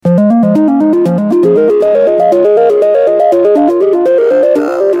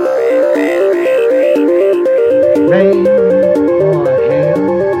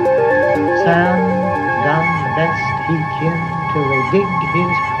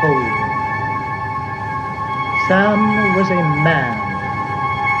home. Sam was a man,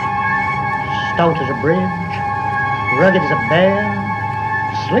 stout as a bridge, rugged as a bear,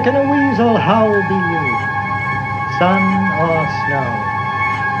 slick as a weasel, how be you, sun or snow?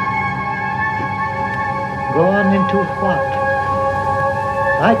 Gone into what?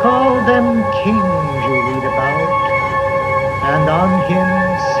 I call them kings you read about, and on him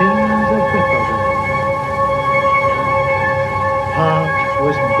sings a whippoorwill. Heart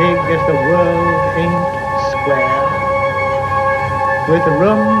was big as the world ain't square, with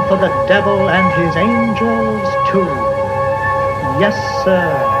room for the devil and his angels too. Yes, sir.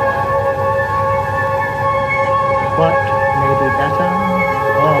 What may be better,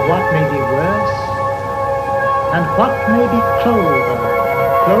 or what may be worse, and what may be clover,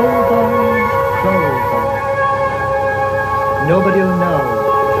 clover. Nobody'll know.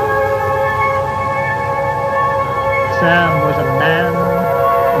 Sam was a man,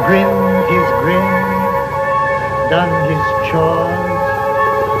 grinned his grin, done his chores,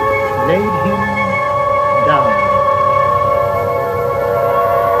 laid him down.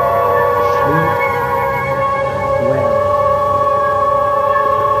 Sleep well.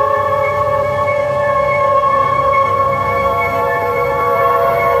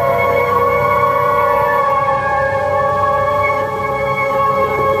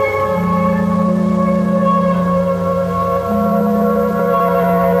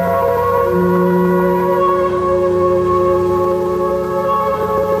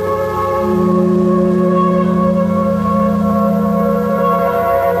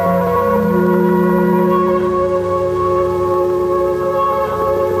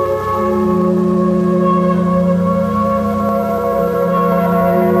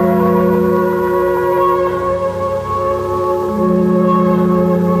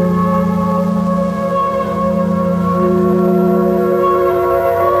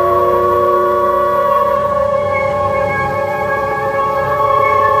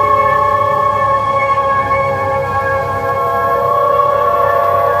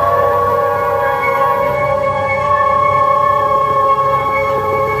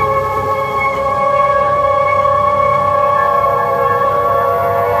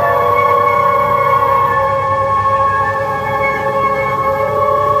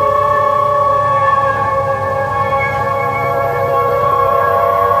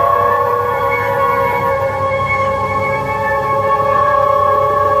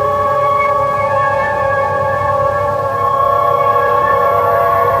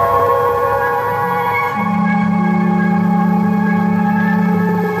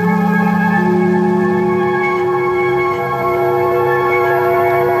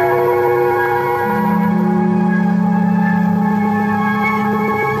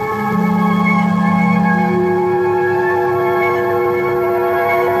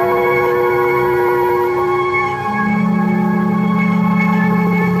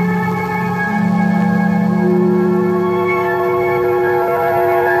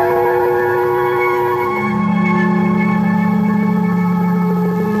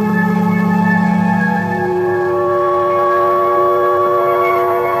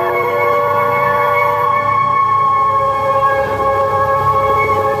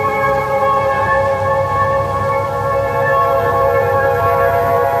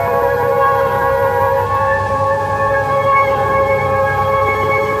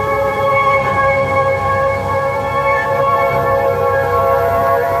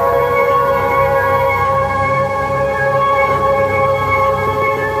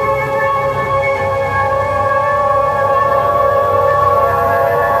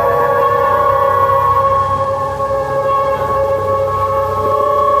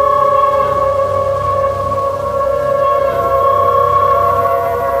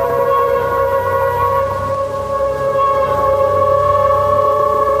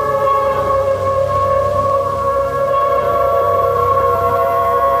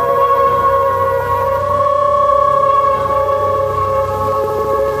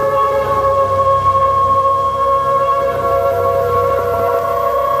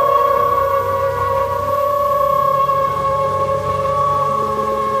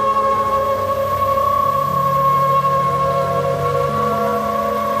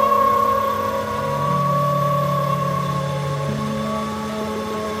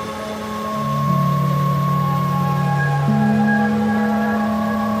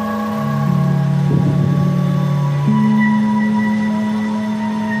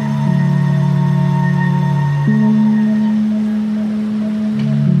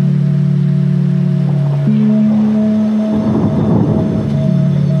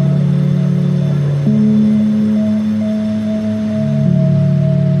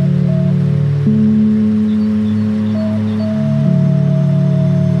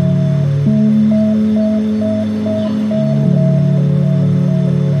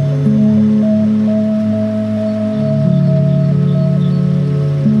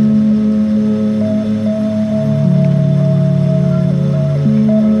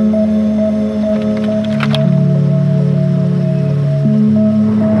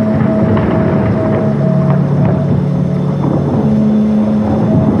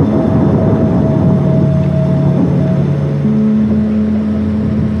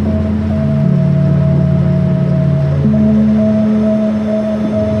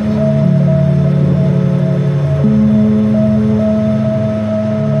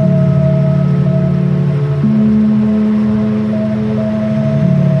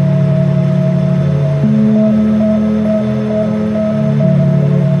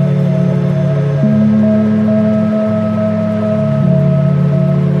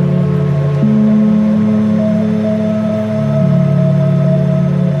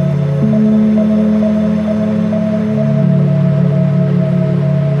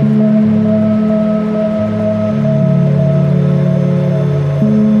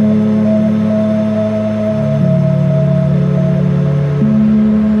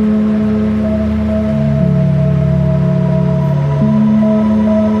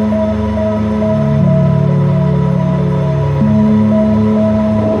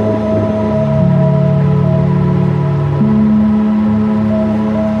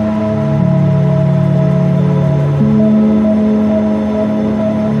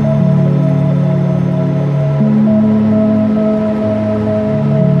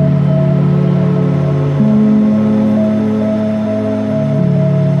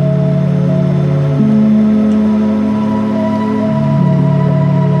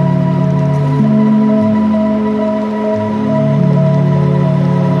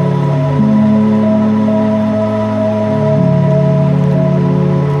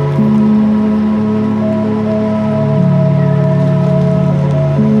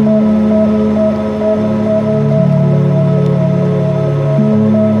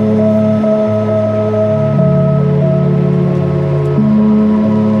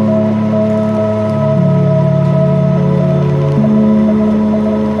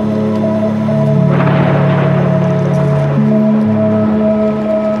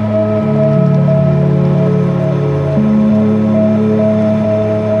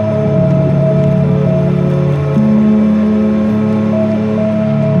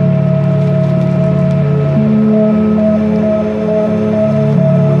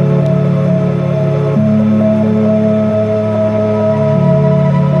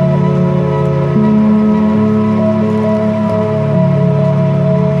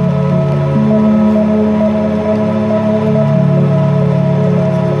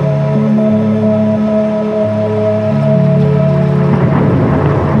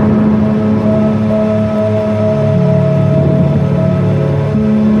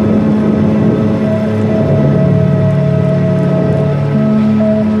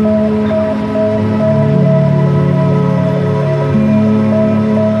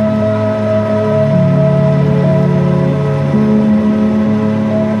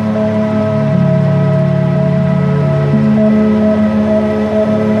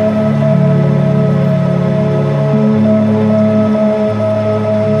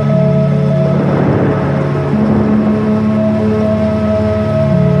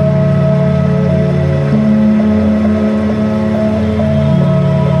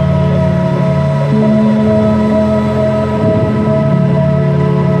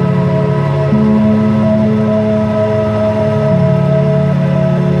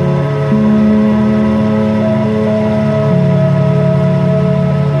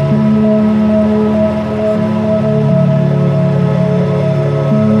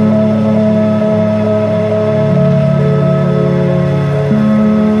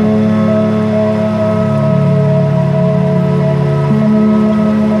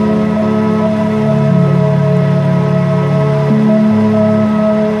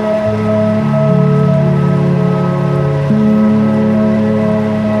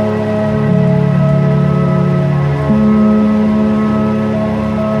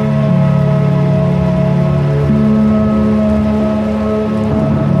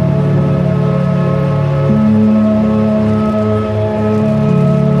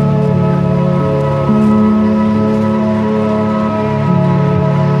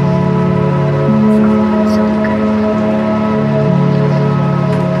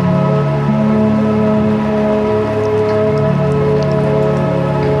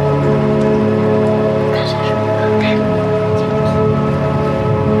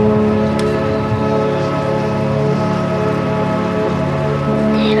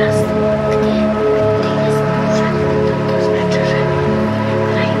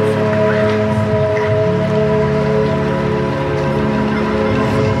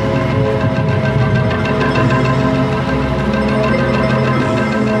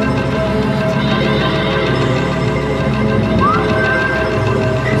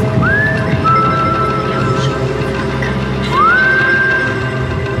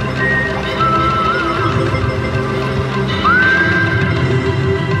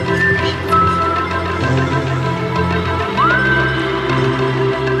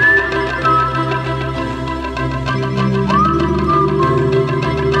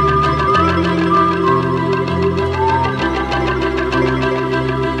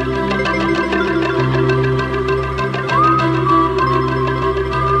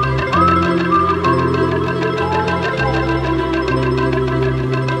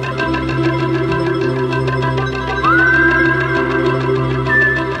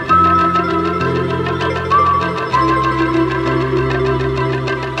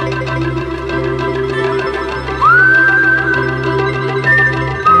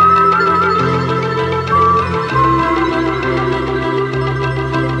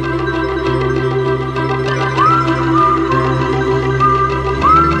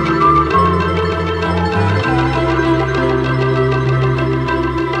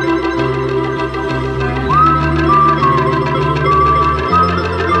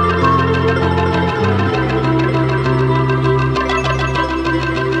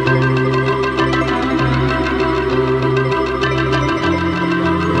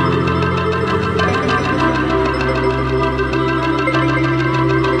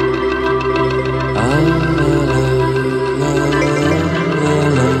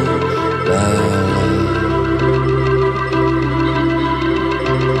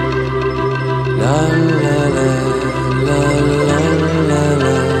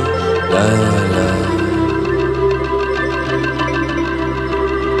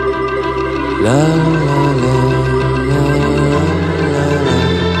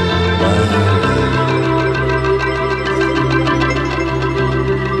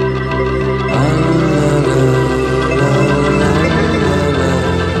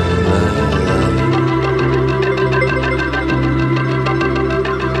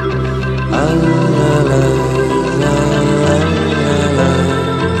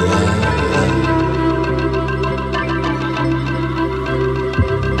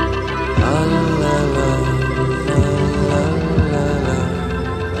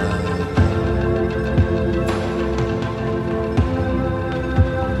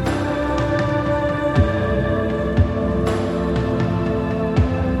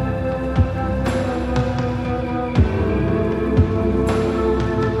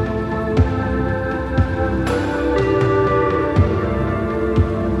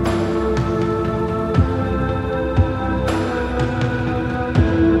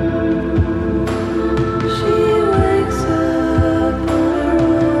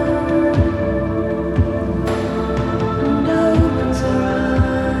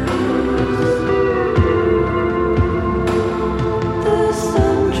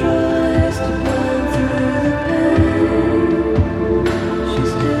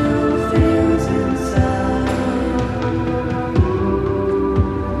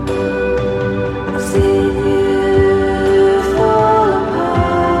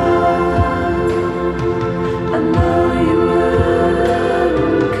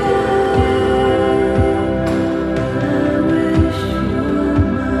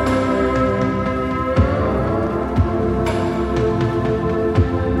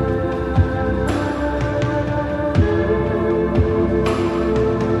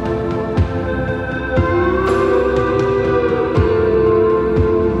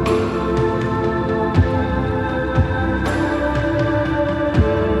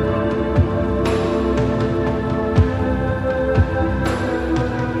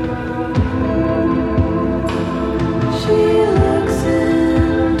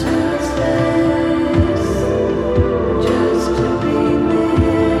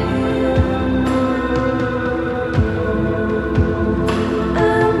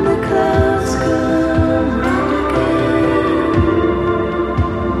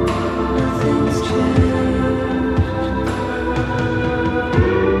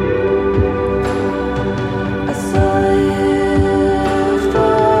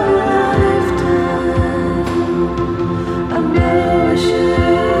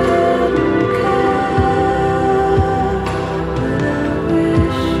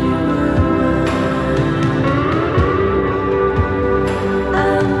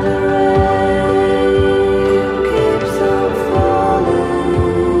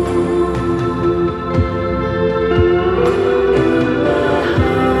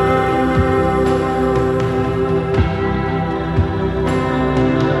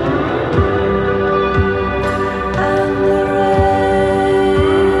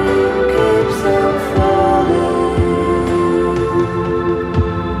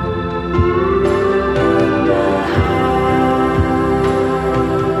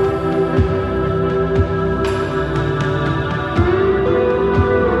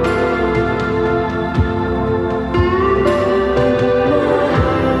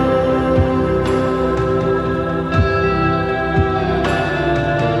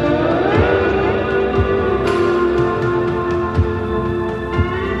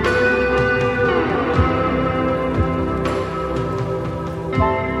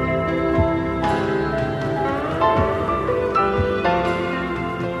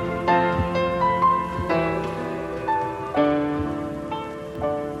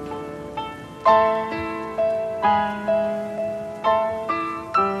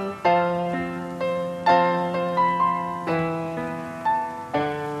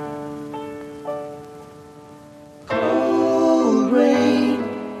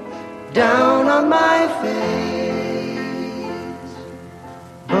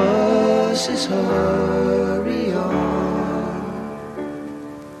 buses hurry on.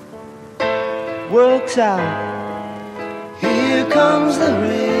 Works out, here comes the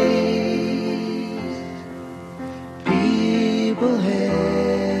race. People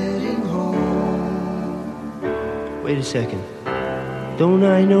heading home. Wait a second, don't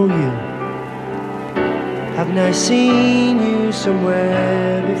I know you? Haven't I seen you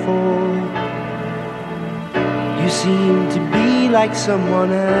somewhere before? You seem to be like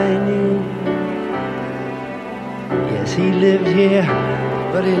someone I knew. Yes, he lived here,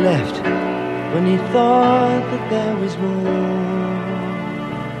 but he left when he thought that there was more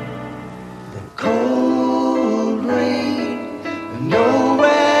than cold rain and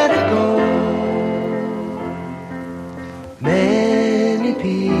nowhere to go. Many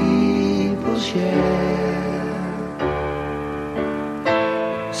people share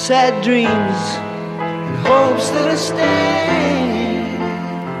sad dreams and hopes that are stained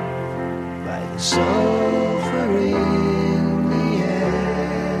by the sulfur in the air.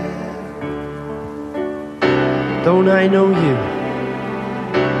 Don't I know you?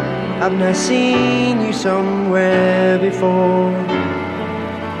 Haven't I seen you somewhere before?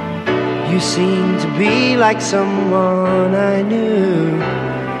 You seem to be like someone I knew.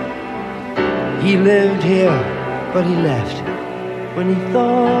 He lived here, but he left when he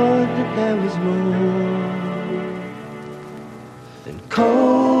thought that there was more than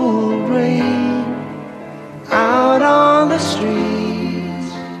cold rain out on the streets.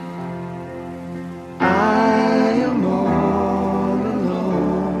 I am all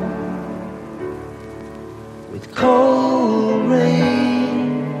alone with cold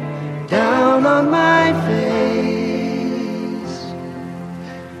rain down on my face.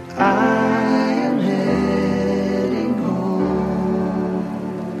 I am heading home.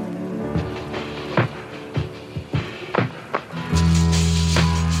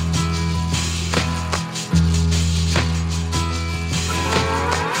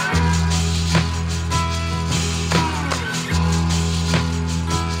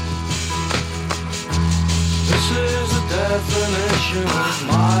 This is the definition of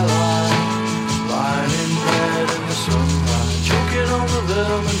my life. Lying in bed in the sunlight, choking on the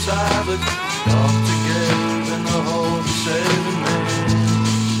vitamin tablets doctor gave in the hope of saving me,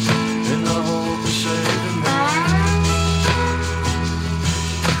 in the hope of saving me.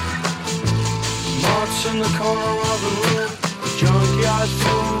 Moths in the corner of the room, the junkyard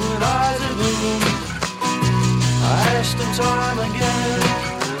full with eyes of gloom. I asked him time again,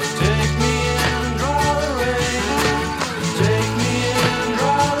 take me in and dry the rain. Take me in and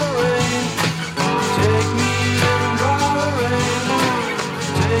dry the rain. Take me in and dry the rain.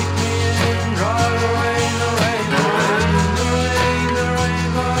 Take me in and dry the rain. The rain, the rain, the rain, the rain,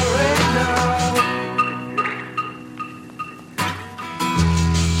 the rain now.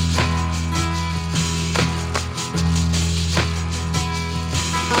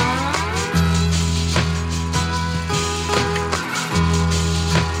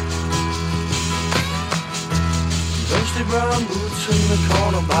 Dusty brown boots in the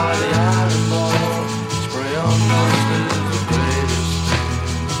corner by the iron bar. Spray on dust is the greatest thing.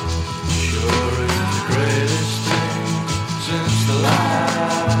 Sure is the greatest thing since the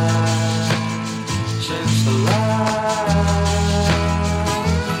light. Since the light.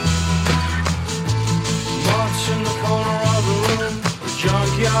 Moths in the corner of the room, the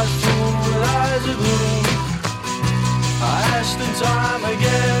junkyard full with eyes of gloom. I asked in time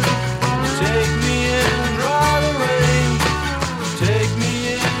again, take me in and dry the rain. Take me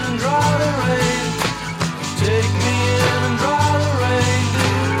in and dry the rain. Take me in and dry the rain.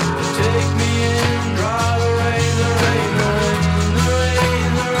 Take me in and dry the rain. The rain, the rain, the rain,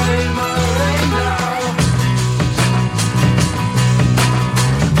 the rain, my rain now.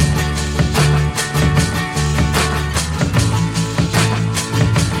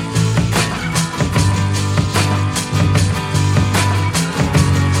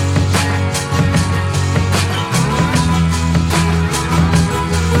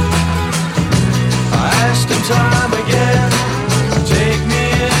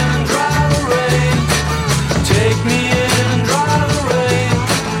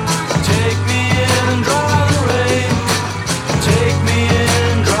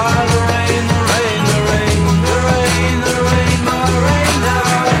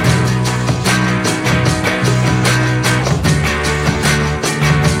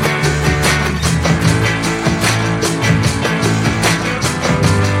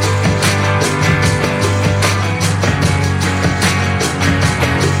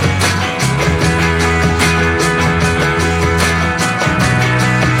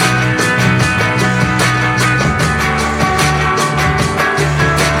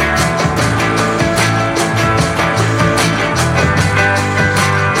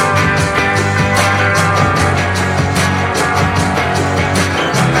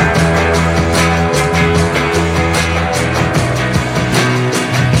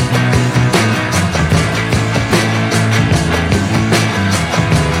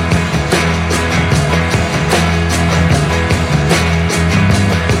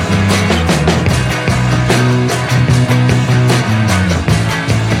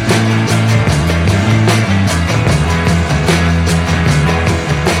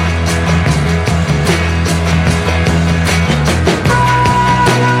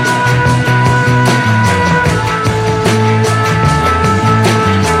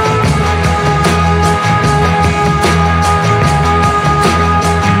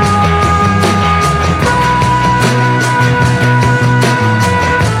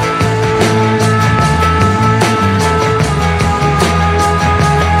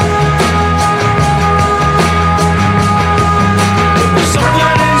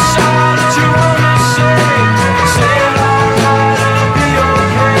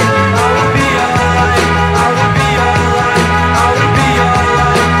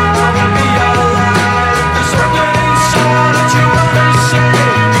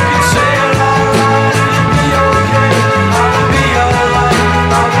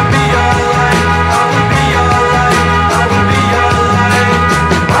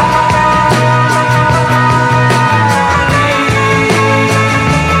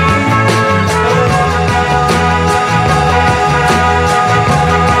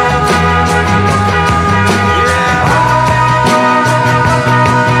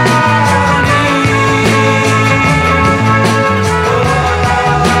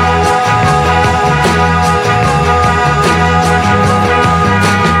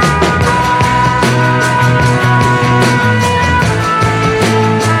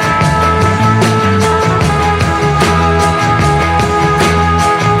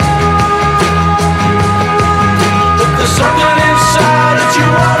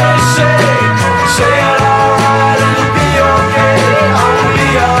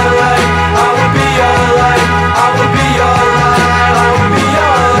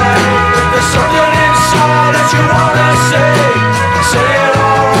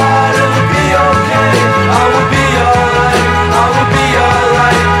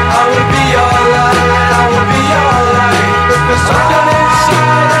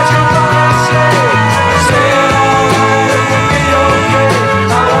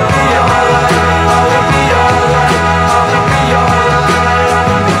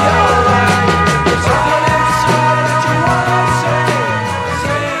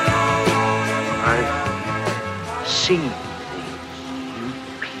 seen things you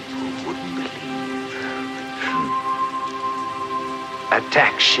people wouldn't believe.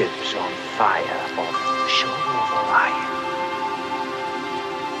 Attack ships on fire off the shore of Orion.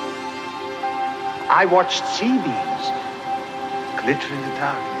 I watched C-beams glitter in the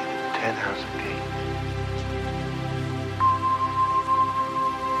dark near 10,000 Gate.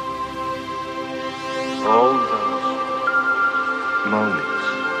 All those moments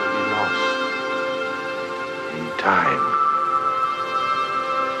will be lost in time,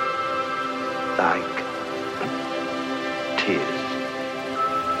 like tears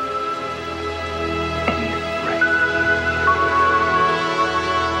in rain.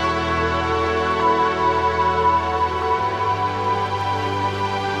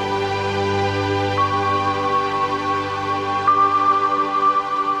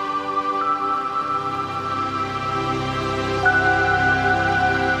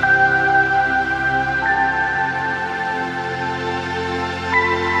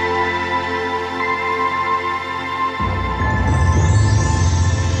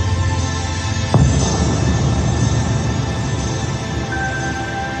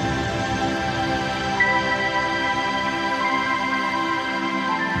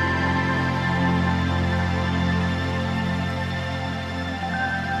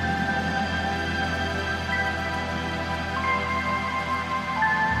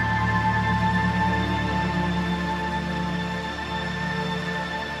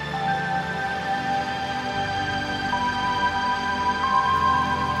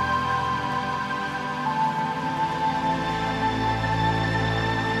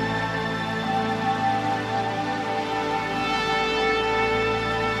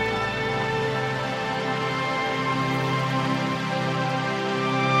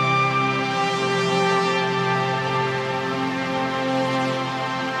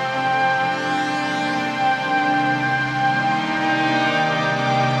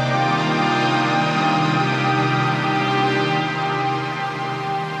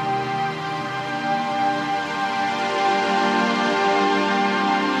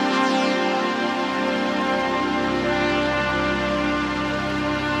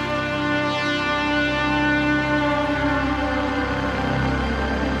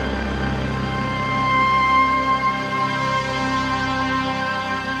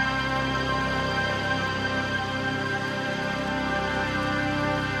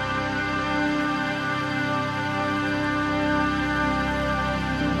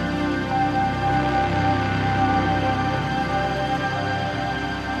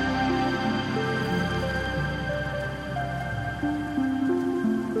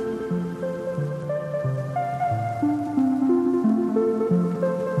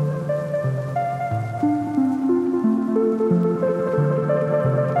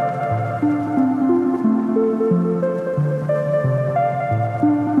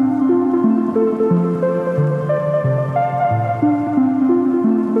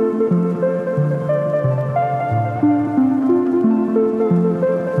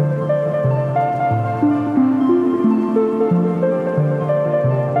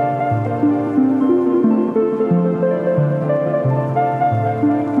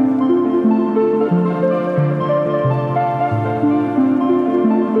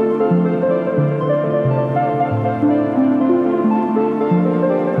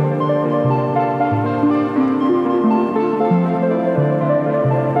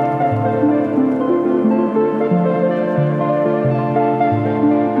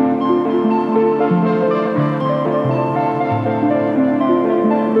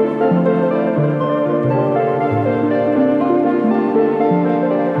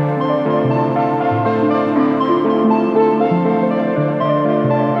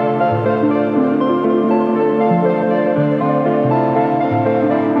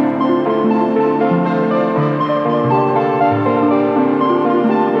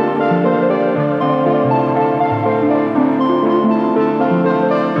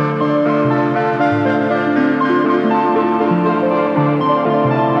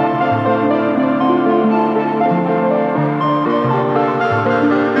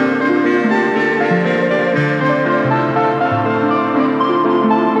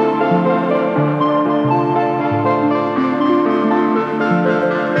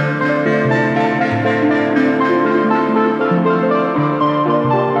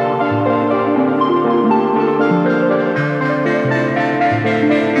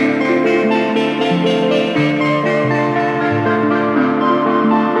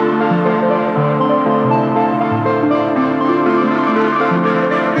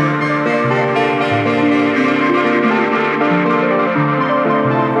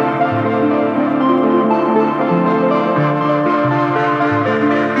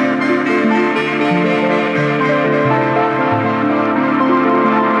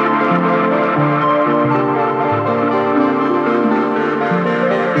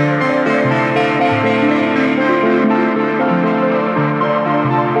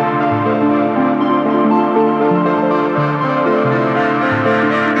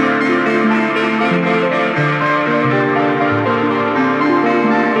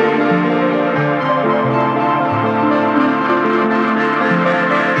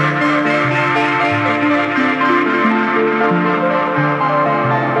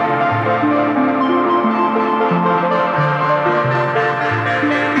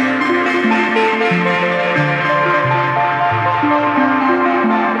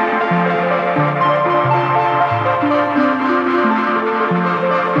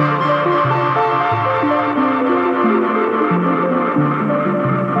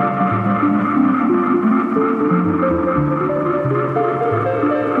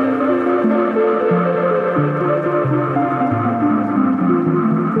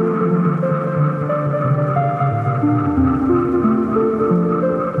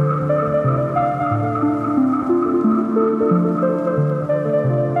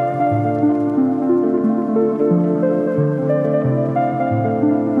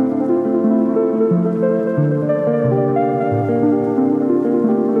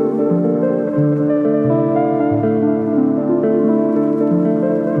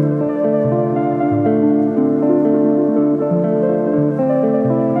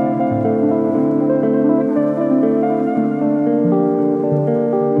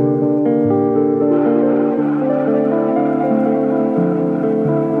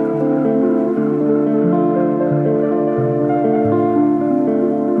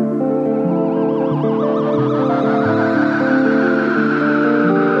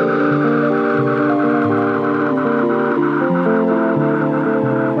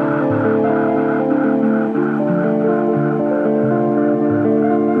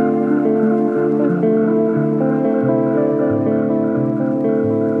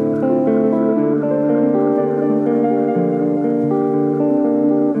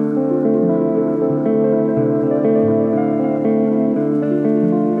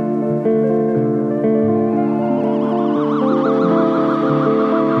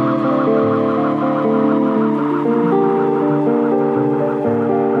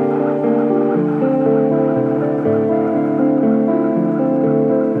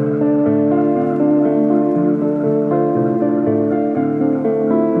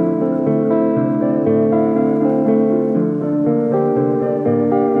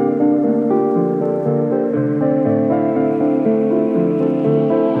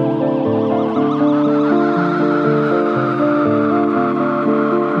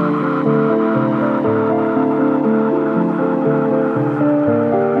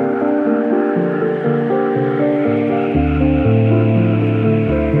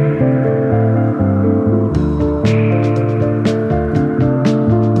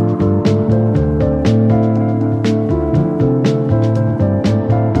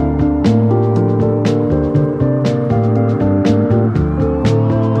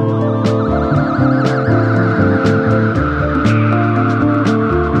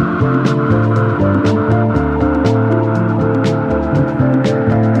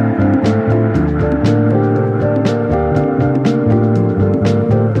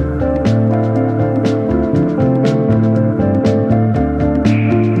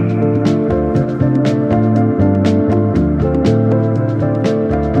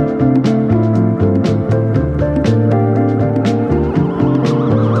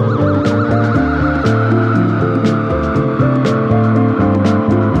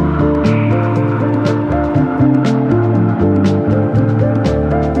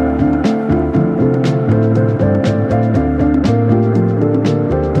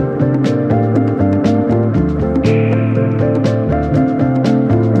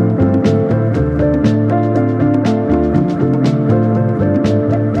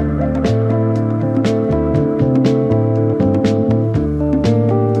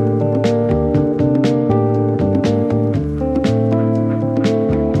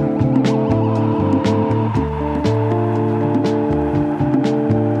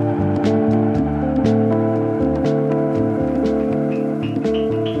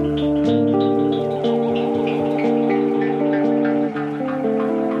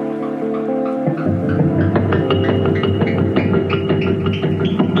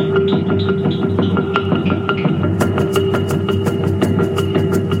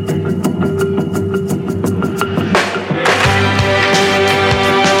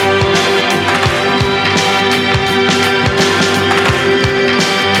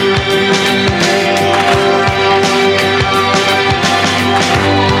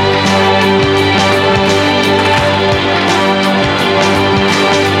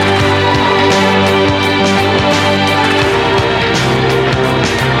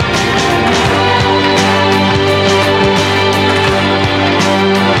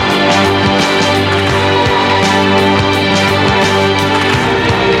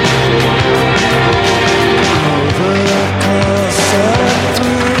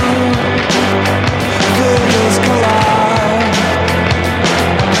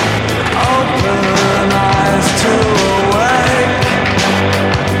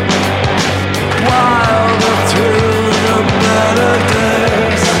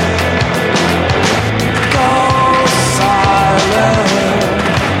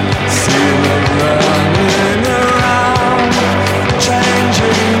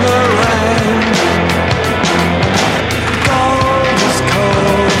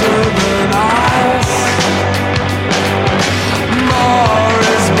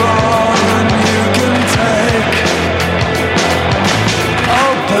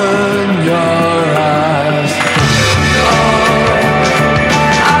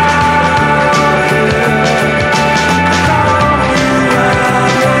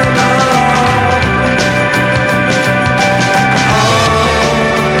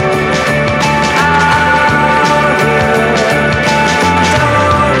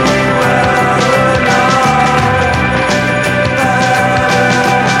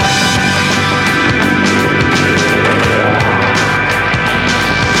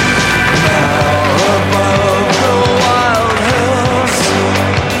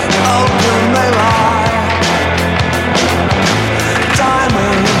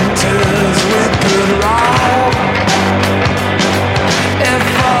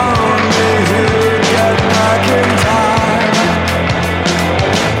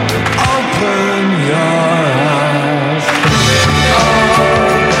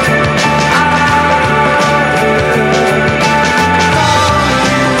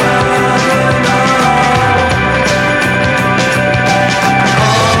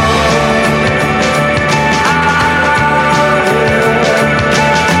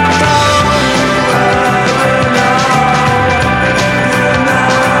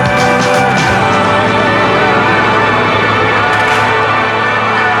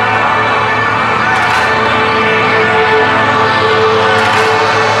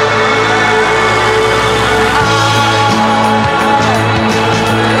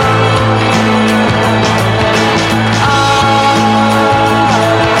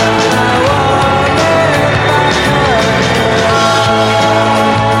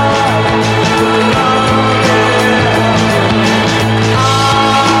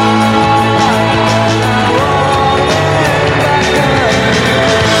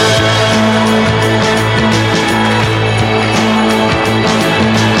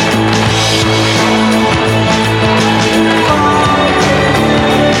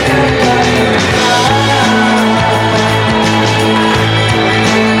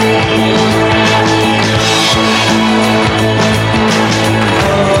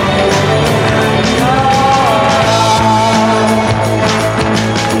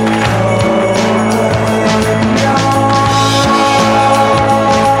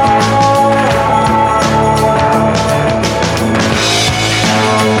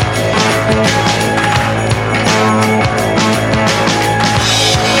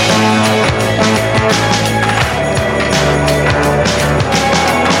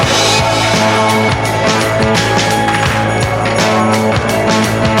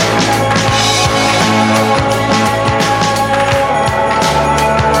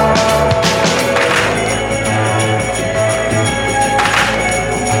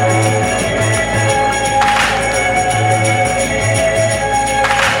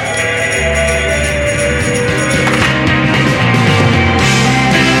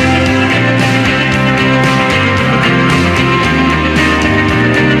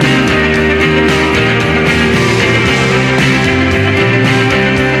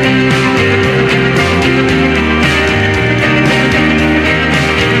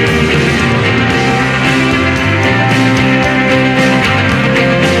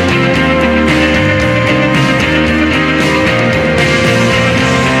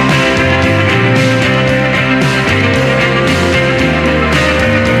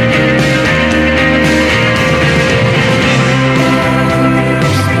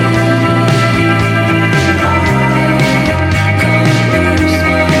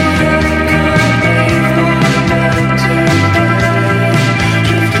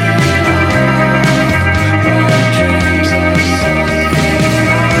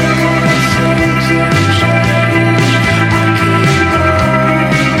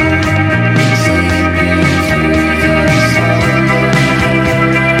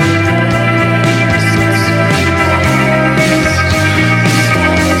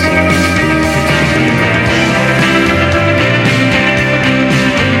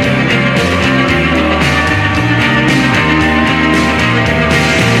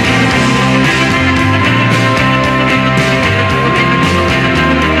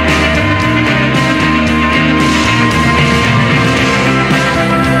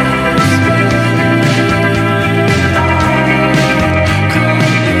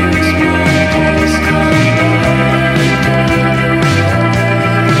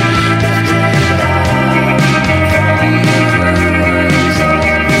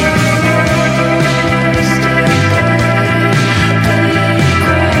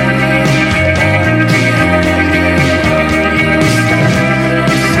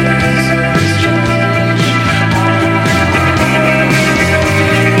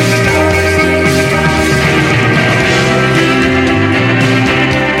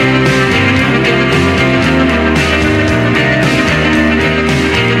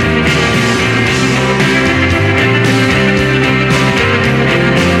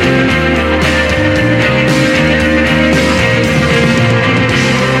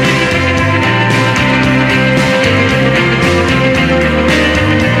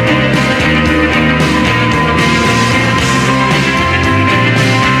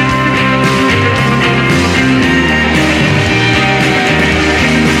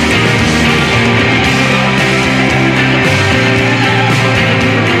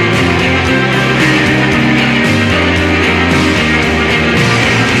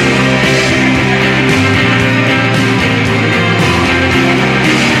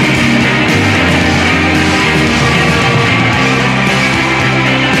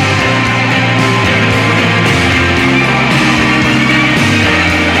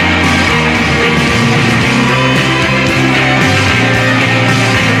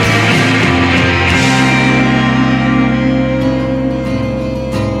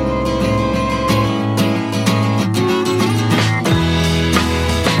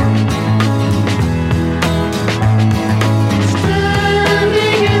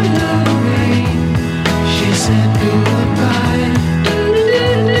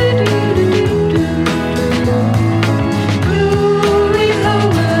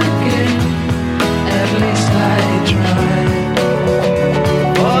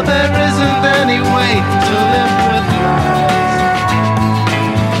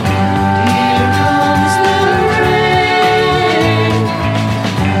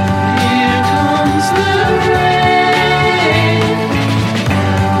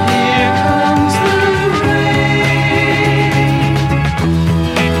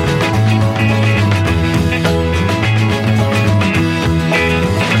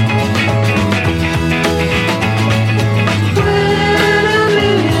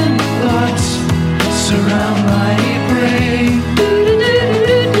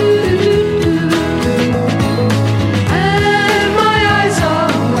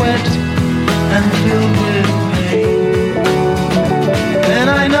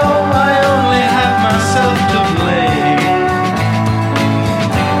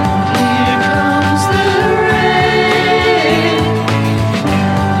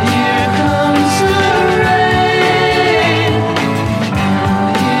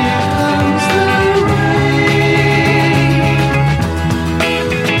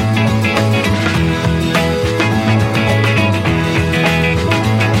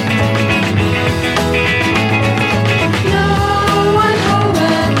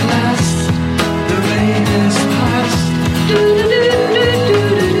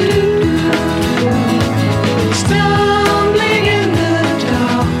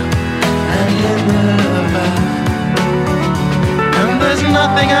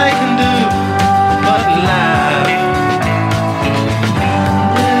 nothing I can do but laugh.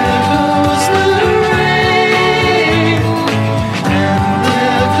 There goes the rain, and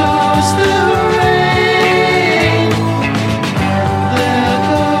there goes the rain, there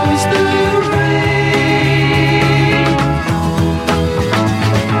goes the rain.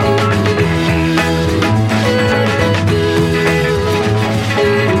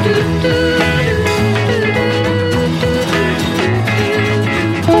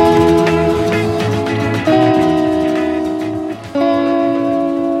 Oh,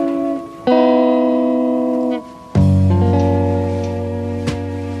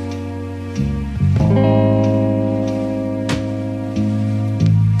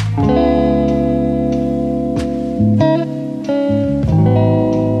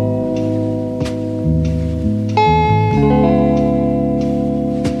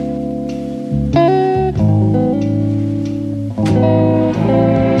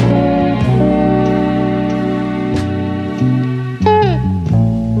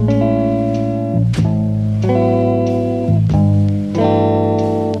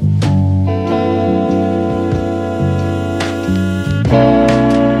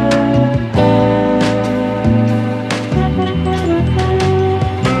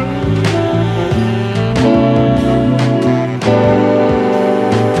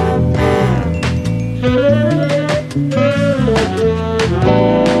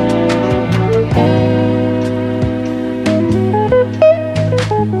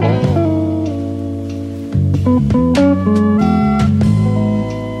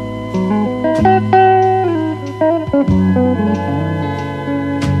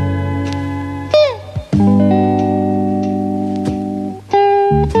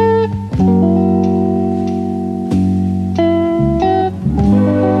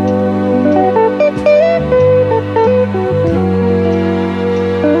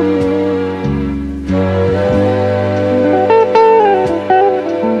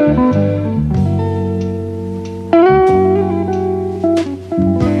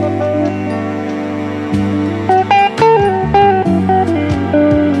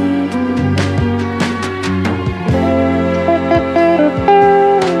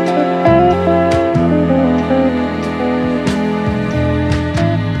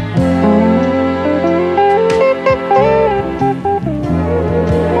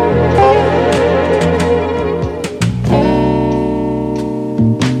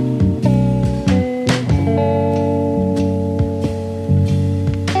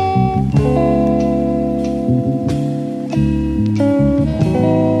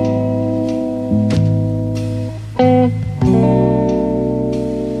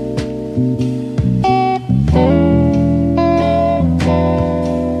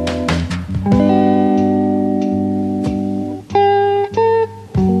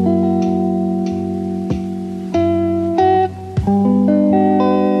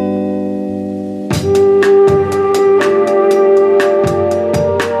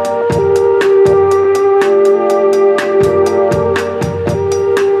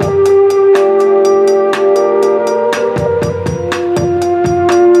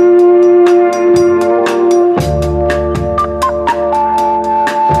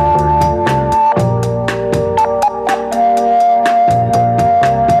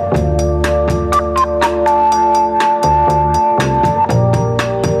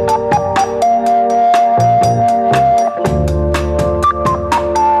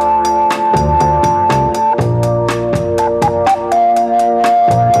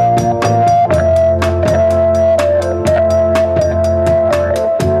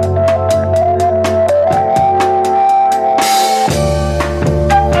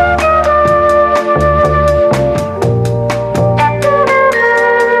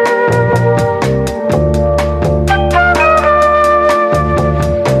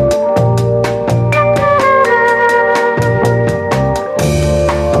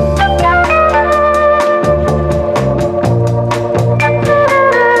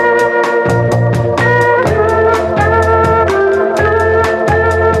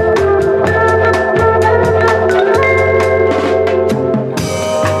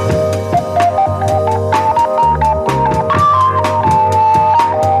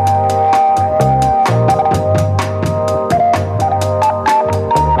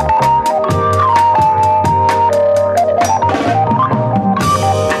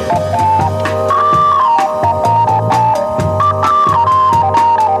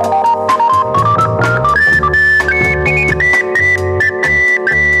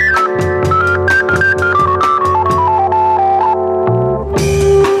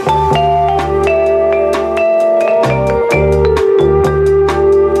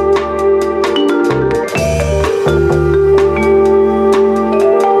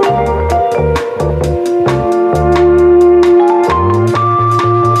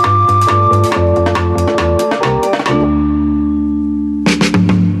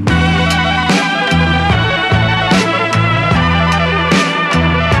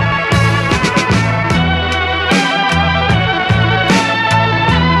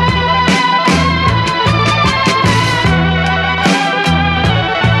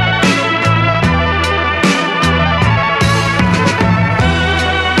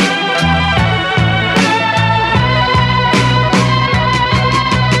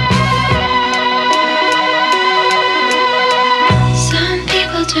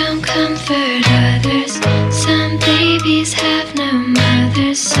 don't comfort others. Some babies have no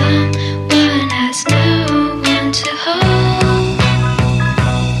mothers. Someone has no one to hold.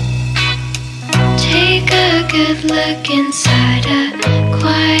 Take a good look inside a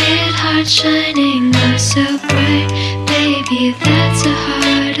quiet heart shining oh so bright. Baby, that's a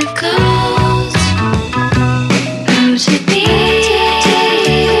heart of gold. Oh, to be,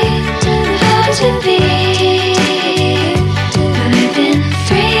 oh, to be living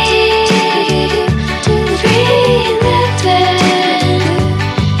free, free living.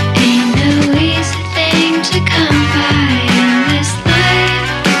 Ain't no easy thing to come by in this life.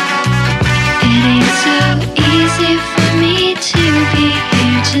 It ain't so easy for me to be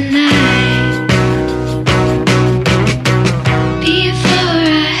here tonight. Before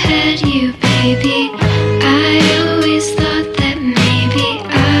I had you, baby, I always thought that maybe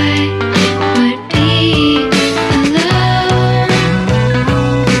I would be alone.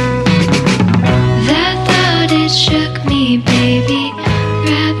 That thought, it shook me, baby,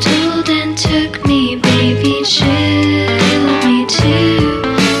 wrapped, hold and took me, baby, chilled me to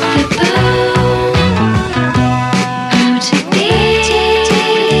the bone. Oh, to be,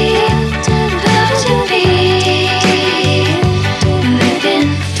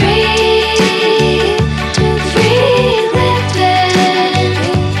 living free, free living.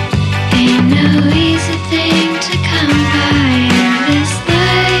 Ain't no easy thing to come by in this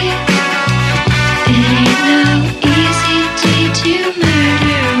life. It ain't no easy deed to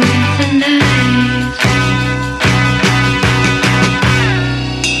murder with a knife.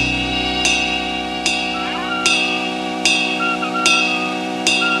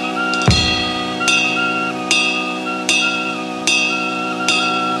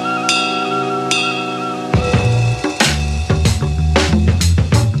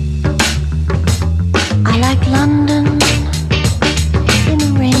 I like London in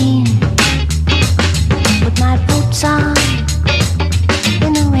the rain, with my boots on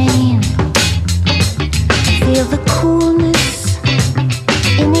in the rain. Feel the coolness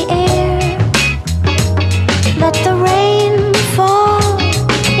in the air. Let the rain fall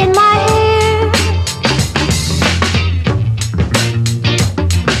in my hair.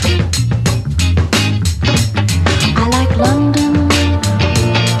 I like London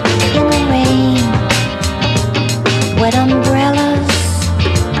in the rain. Wet umbrellas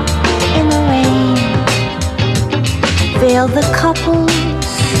in the rain. Veil the couples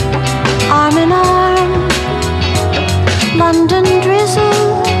arm in arm. London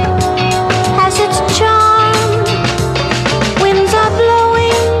drizzle has its charm. Winds are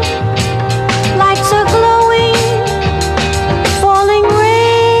blowing, lights are glowing, falling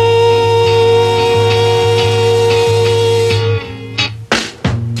rain.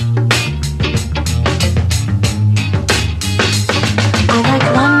 I like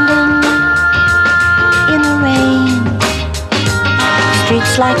London in the rain.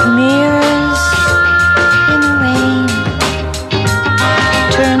 Streets like mirrors in the rain.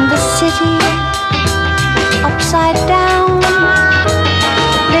 Turn the city upside down.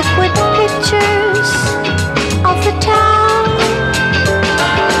 Liquid pictures of the town.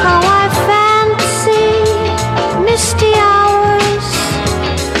 How I fancy misty hours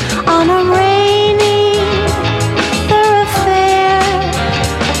on a rainy thoroughfare.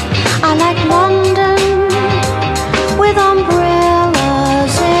 I like London with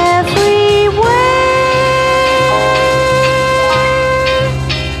umbrellas everywhere.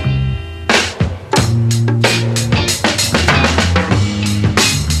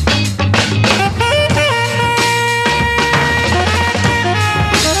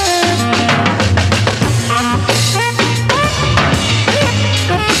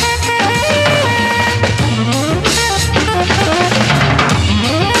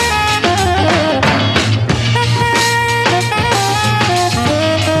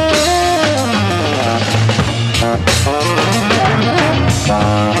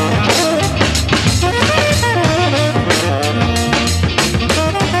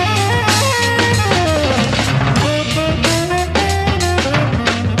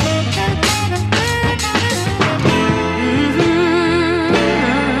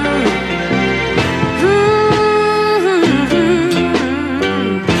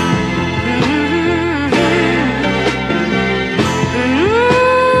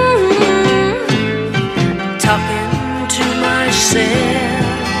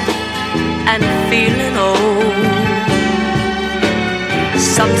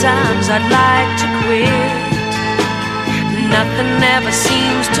 Sometimes I'd like to quit. Nothing ever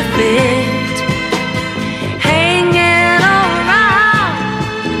seems to fit. Hanging around,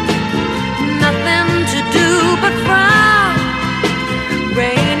 nothing to do but frown.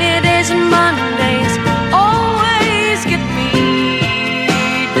 Rain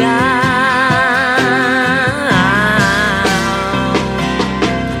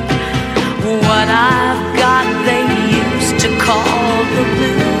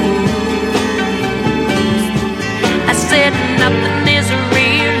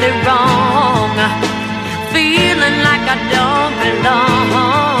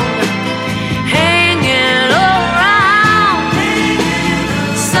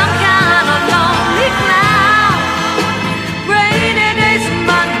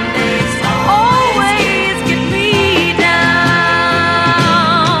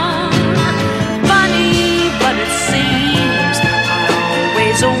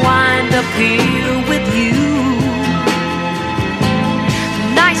here with you.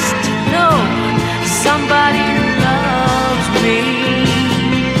 Nice to know somebody loves me.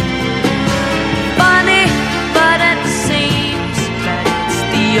 Funny, but it seems that it's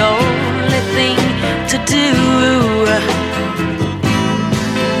the only thing to do.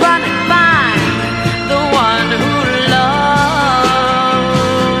 Run and find the one who loves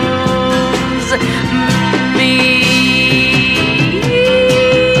me.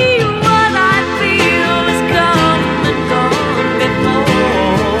 What I feel is come and gone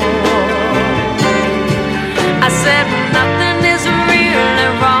before. I said nothing is really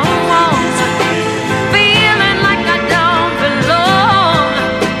wrong. Feeling like I don't belong.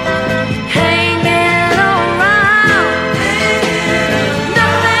 Hanging around.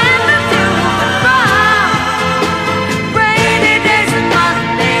 Nothing to do but rainy days and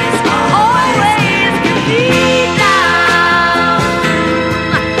Mondays always get me down.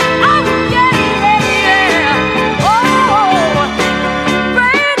 Oh yeah. Oh,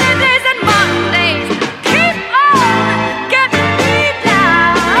 rainy days and Mondays keep on getting me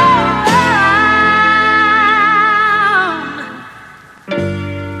down.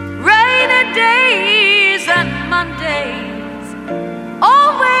 Rainy days and Mondays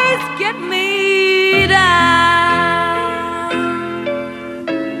always get me down.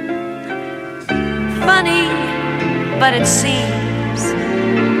 Funny, but it seems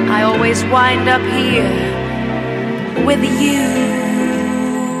I always wind up here with you.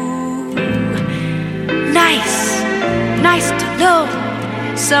 Nice to know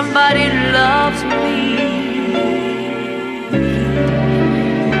somebody loves me.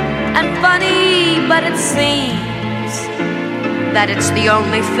 And funny, but it seems that it's the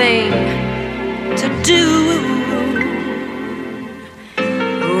only thing to do.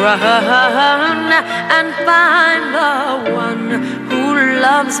 Run and find the one who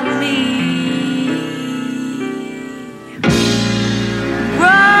loves me.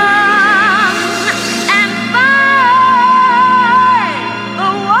 Run and find the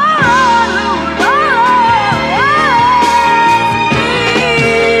one who loves me.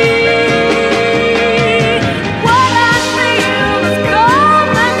 What I feel is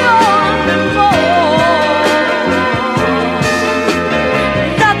come and gone before.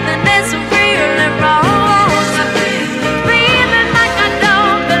 Nothing is really wrong. Feeling like I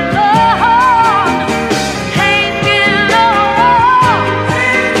don't belong.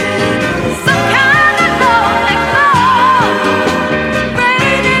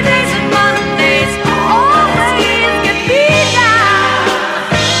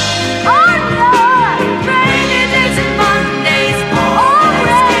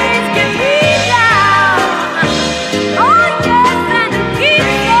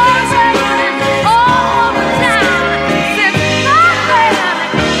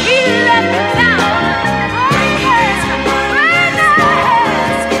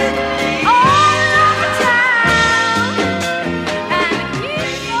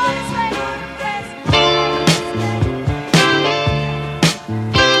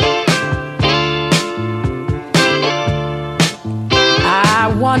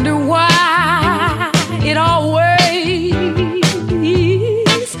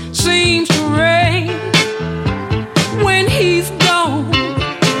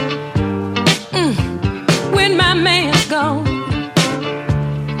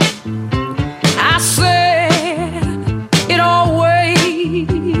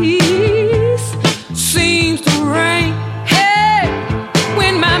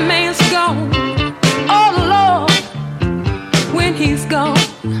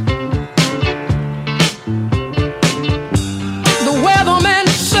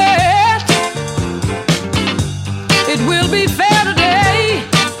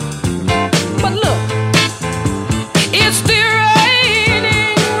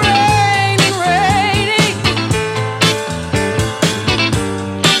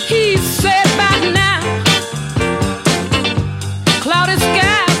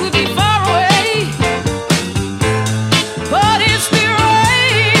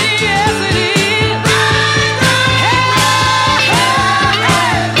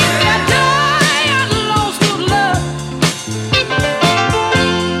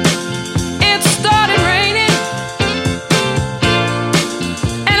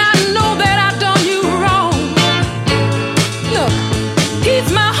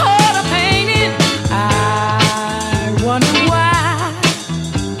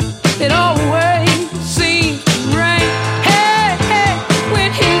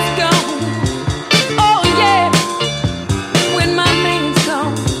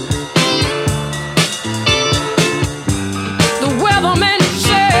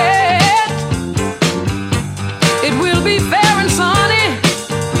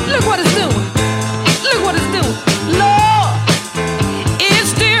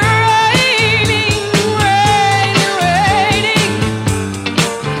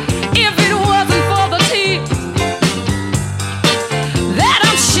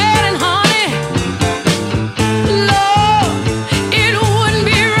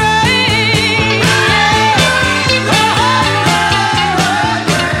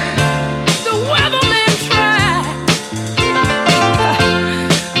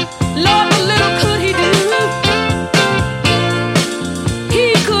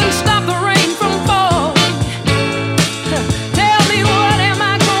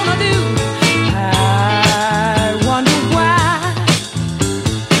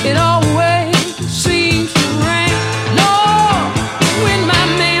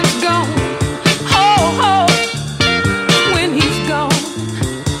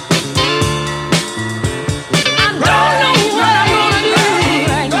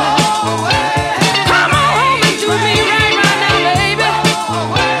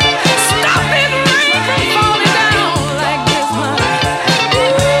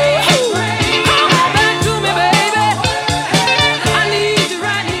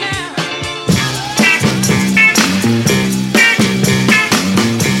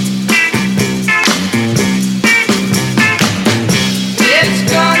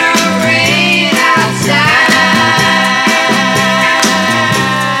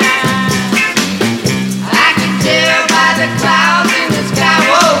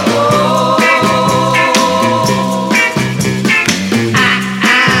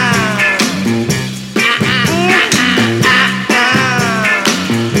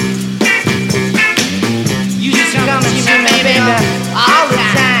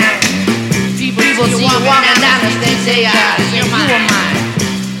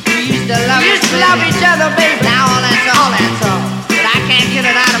 We used to love each other, baby. Now all that's all. But I can't get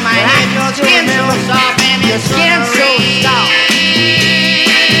it out of my head. Your skin's so soft, baby. Your skin's so soft.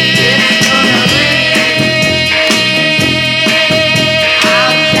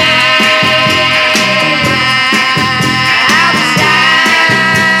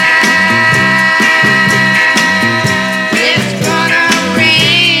 It's gonna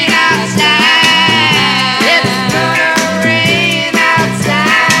rain outside. It's gonna rain outside. It's gonna rain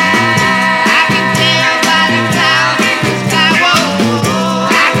outside. I can tell by the clouds in the sky. Whoa,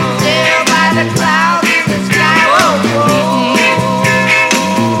 I can tell by the clouds in the sky. Whoa.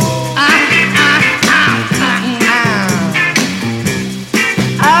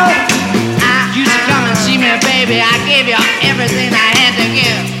 You should come and see me, baby. I gave you everything I had to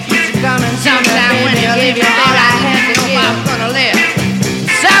give. You should come and sometime when you leave me, baby, I had to know if I was gonna live.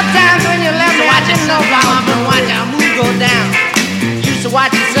 Sometimes when you left me, I didn't know if I was gonna watch a moon go down. Used to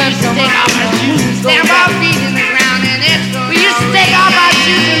watch the sun take off my shoes and stamp our feet in the ground, and we used to take off our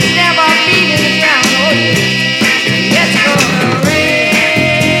shoes and stamp our feet in the ground. Oh yeah, it's gonna rain.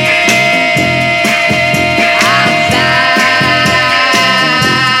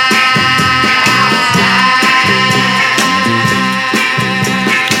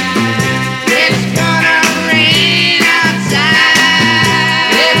 It's gonna rain outside.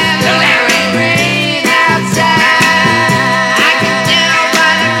 It's gonna rain outside. I can tell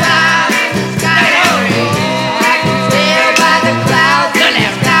by the clouds in the sky. I can tell by the clouds in the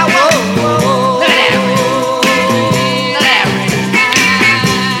sky.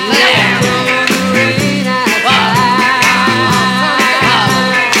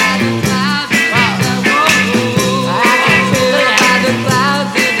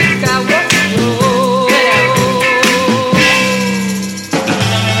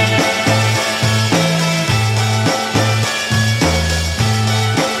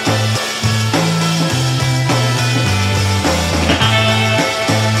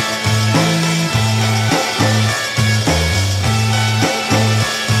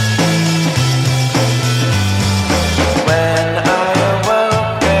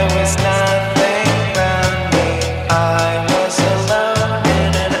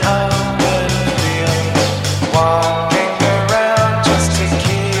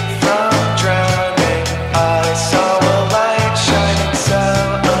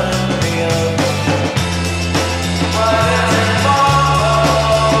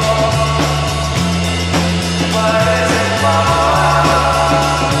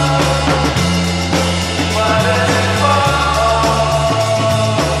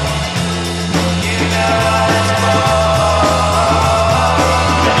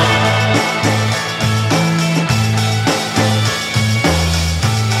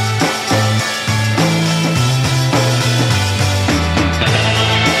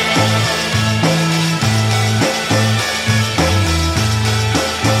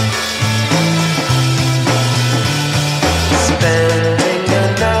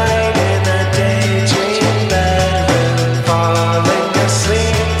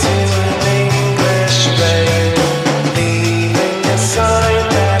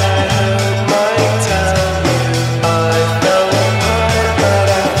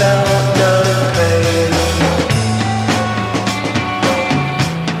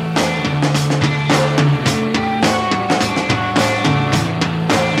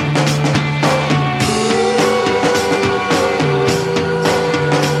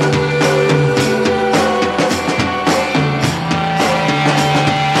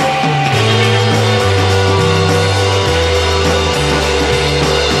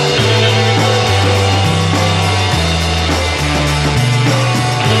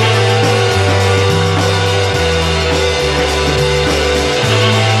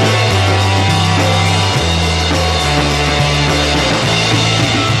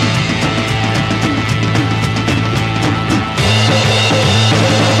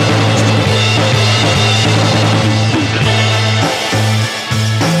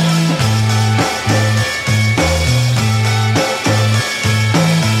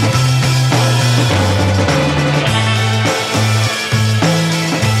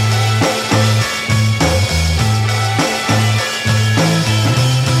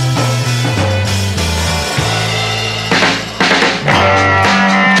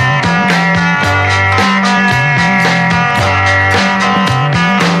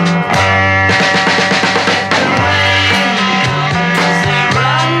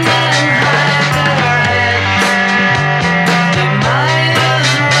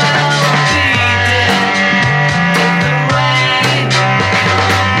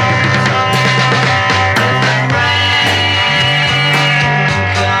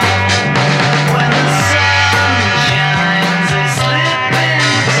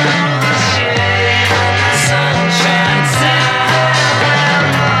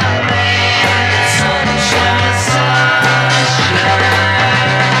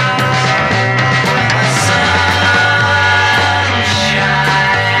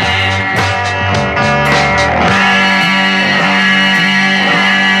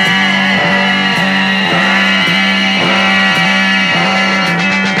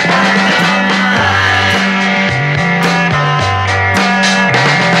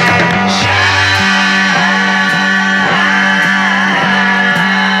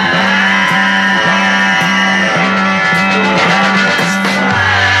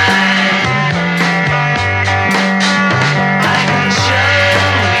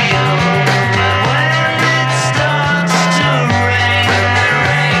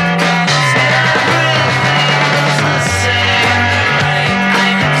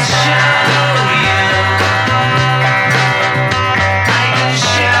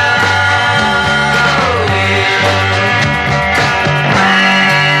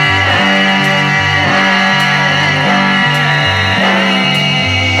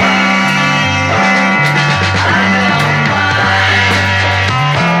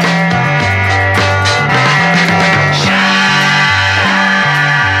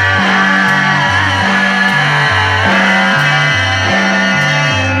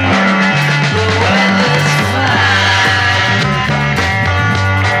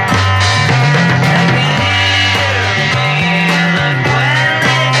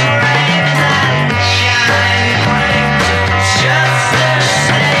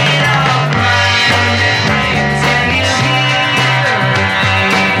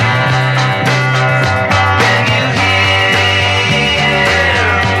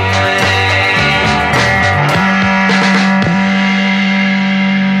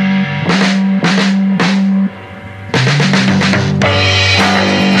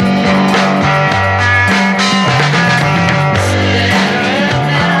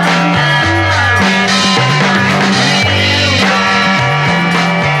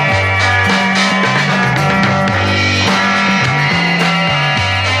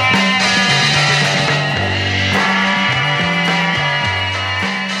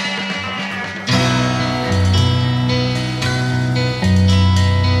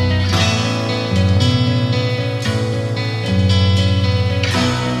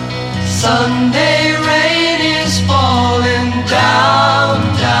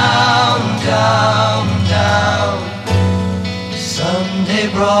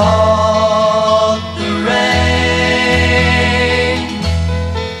 brought the rain.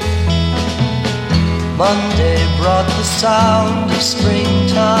 Monday brought the sound of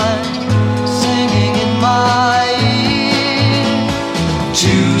springtime singing in my ear.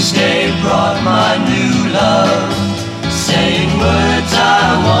 Tuesday brought my new love saying words I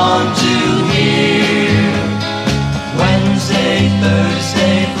want to hear. Wednesday,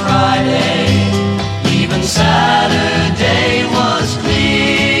 Thursday, Friday, even Saturday was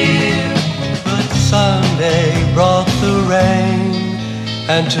clear. But Sunday brought the rain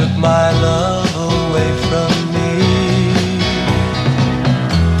and took my love away from me.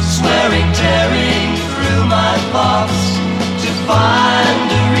 Swearing, tearing through my thoughts to find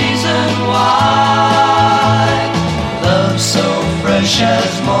a reason why love so fresh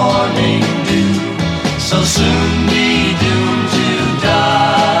as morning dew so soon be doomed to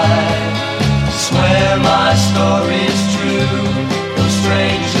die. Swear my story's true, though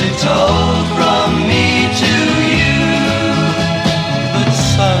strangely told from me to you. But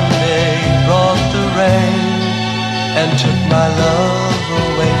Sunday brought the rain and took my love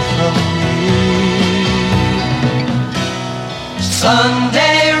away from me.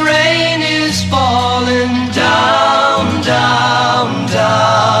 Sunday rain is falling down, down,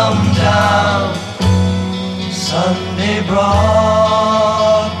 down, down. Sunday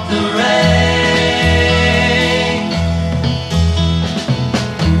brought the rain.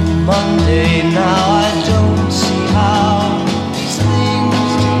 Monday, now I don't see how these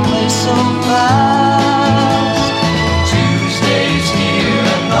things can play so fast. Tuesday's here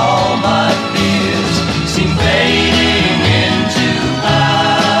and all my fears seem fading into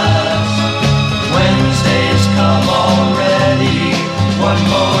past. Wednesday's come already, one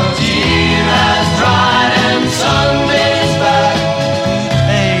more tear has dried and Sunday's back.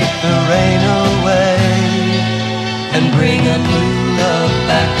 Take the rain away and bring a new love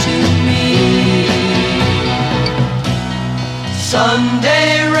back to me.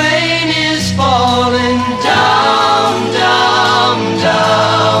 Sunday rain is falling down, down,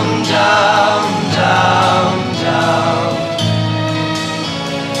 down, down, down, down.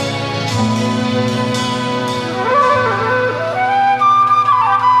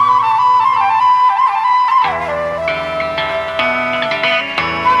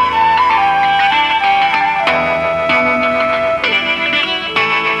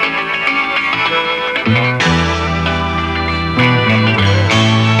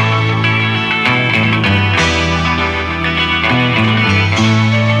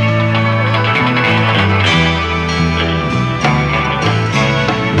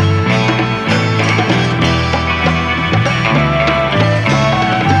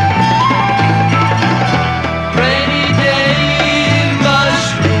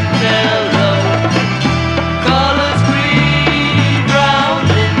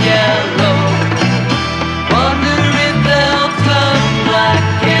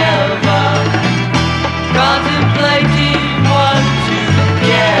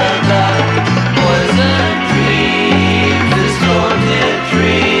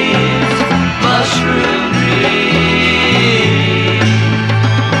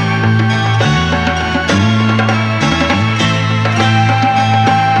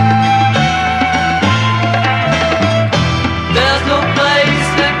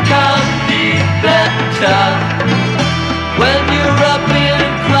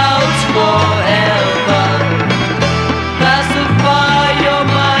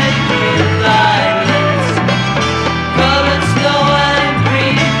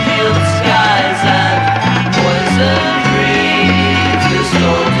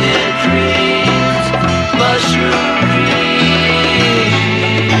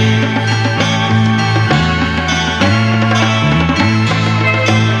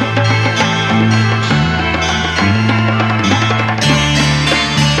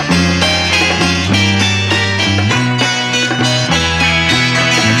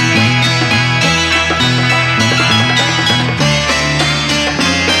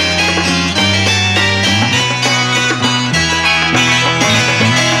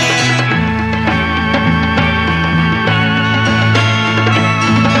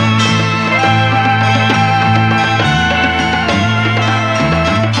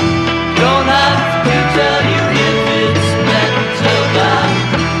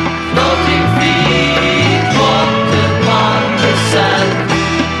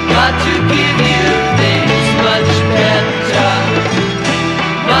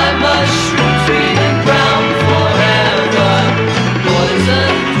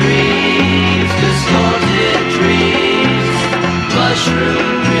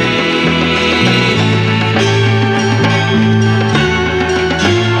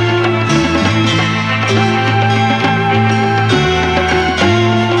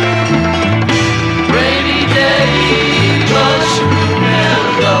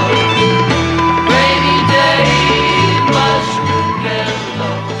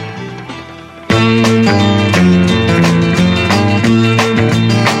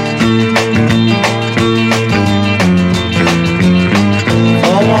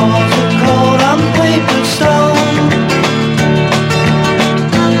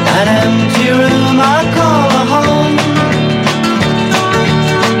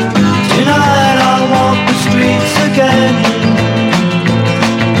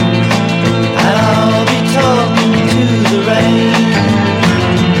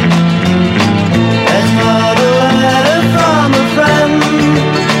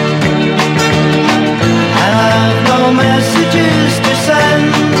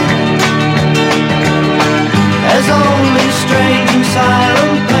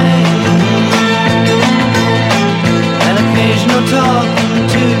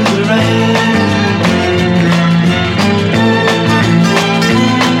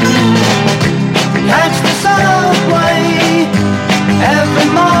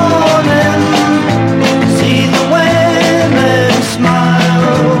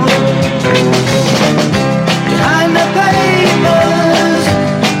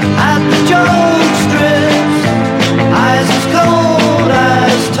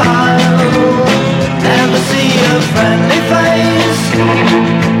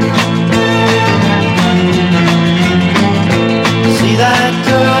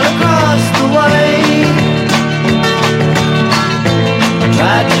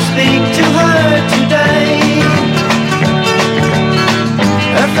 speak to her today.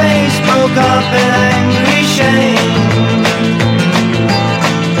 Her face broke up in angry shame.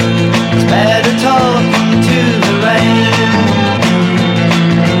 It's better talking to the rain.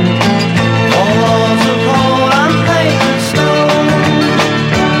 All walls of cold and painted stone.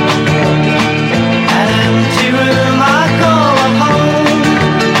 An empty room I call a home.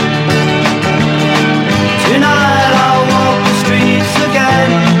 Tonight I'll walk the streets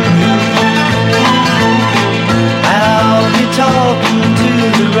again, and I'll be talking to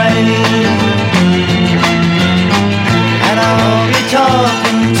the rain. And I'll be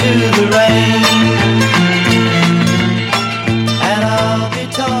talking to the rain. And I'll be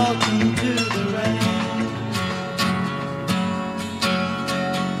talking to the rain.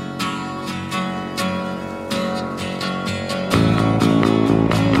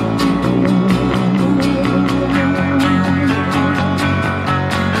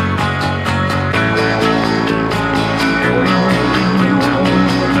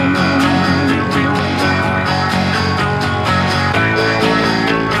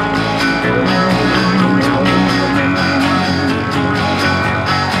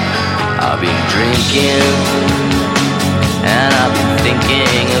 I've been drinking and I've been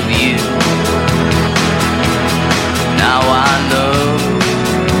thinking of you. Now I know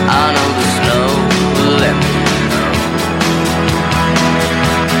the snow will let me know.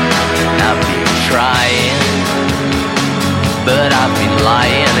 I've been trying, but I've been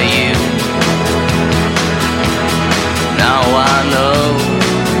lying to you. Now I know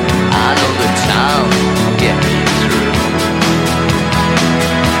the time will get me through.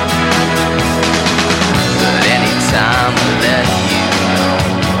 But anytime I let you know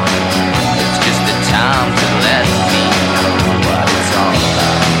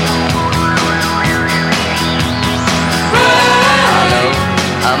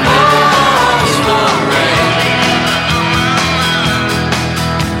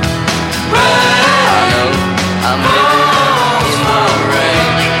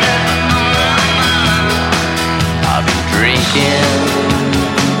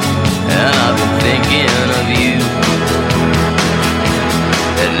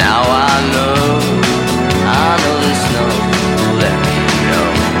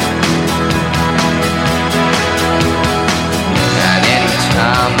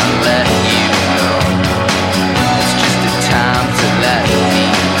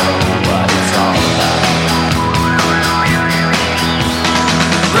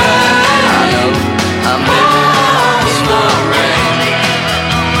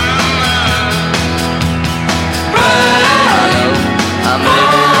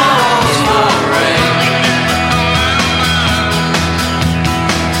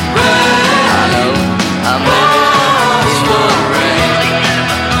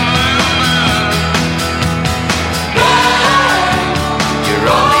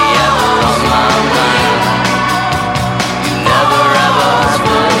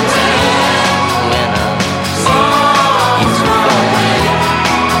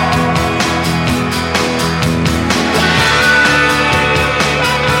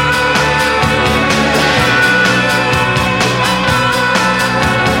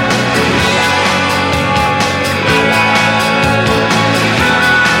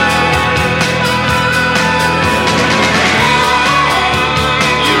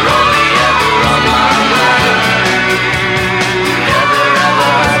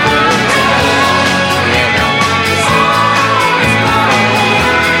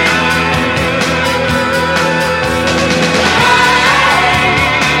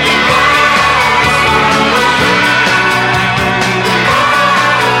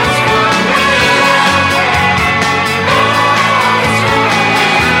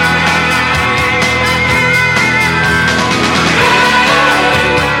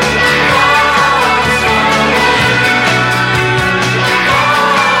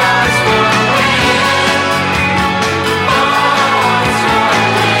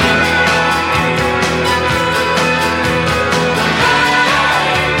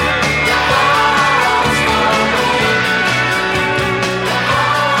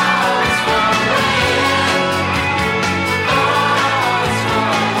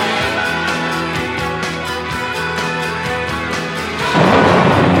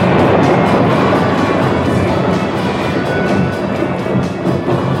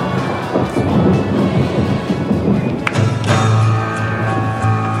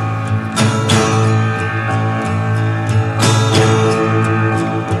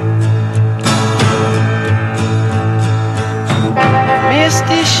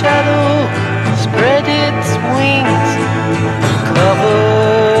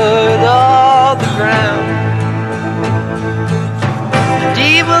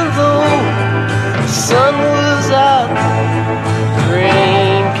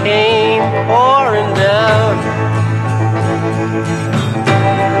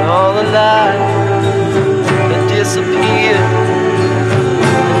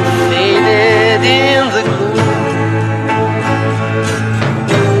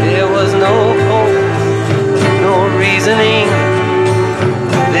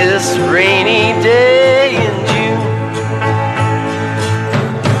rainy day in June.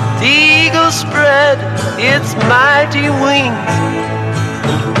 The eagle spread its mighty wings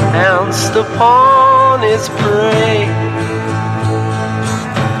and pounced upon its prey.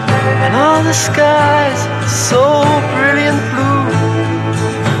 And all the skies, so brilliant blue,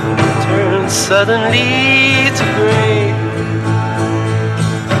 turned suddenly to gray.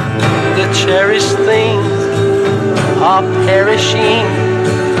 The cherished things are perishing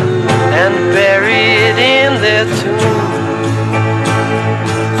and buried in their tomb.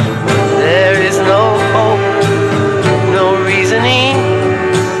 There is no hope, no reasoning,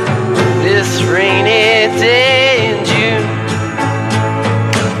 this rainy day in June.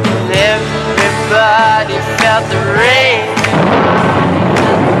 Everybody felt the rain.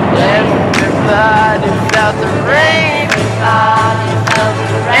 Everybody felt the rain.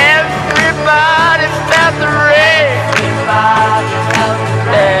 Everybody felt the rain.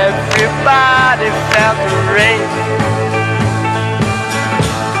 Everybody felt the rain.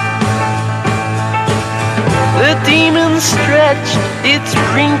 The demon stretched its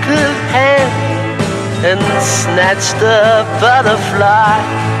wrinkled hand and snatched a butterfly.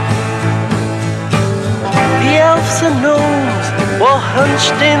 The elves and gnomes were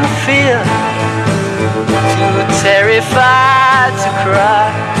hunched in fear, too terrified to cry.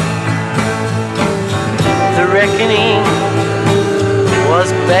 The reckoning was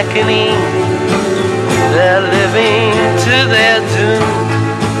beckoning, they're living to their doom.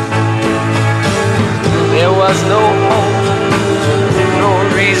 There was no hope, no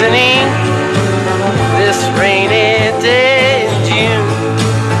reasoning, this rainy day in June.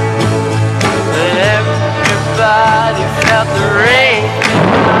 Everybody felt the rain.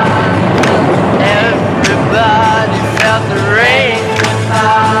 Everybody felt the rain.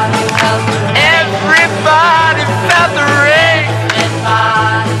 Everybody felt the rain.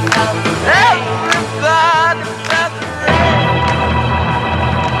 Everybody felt the rain.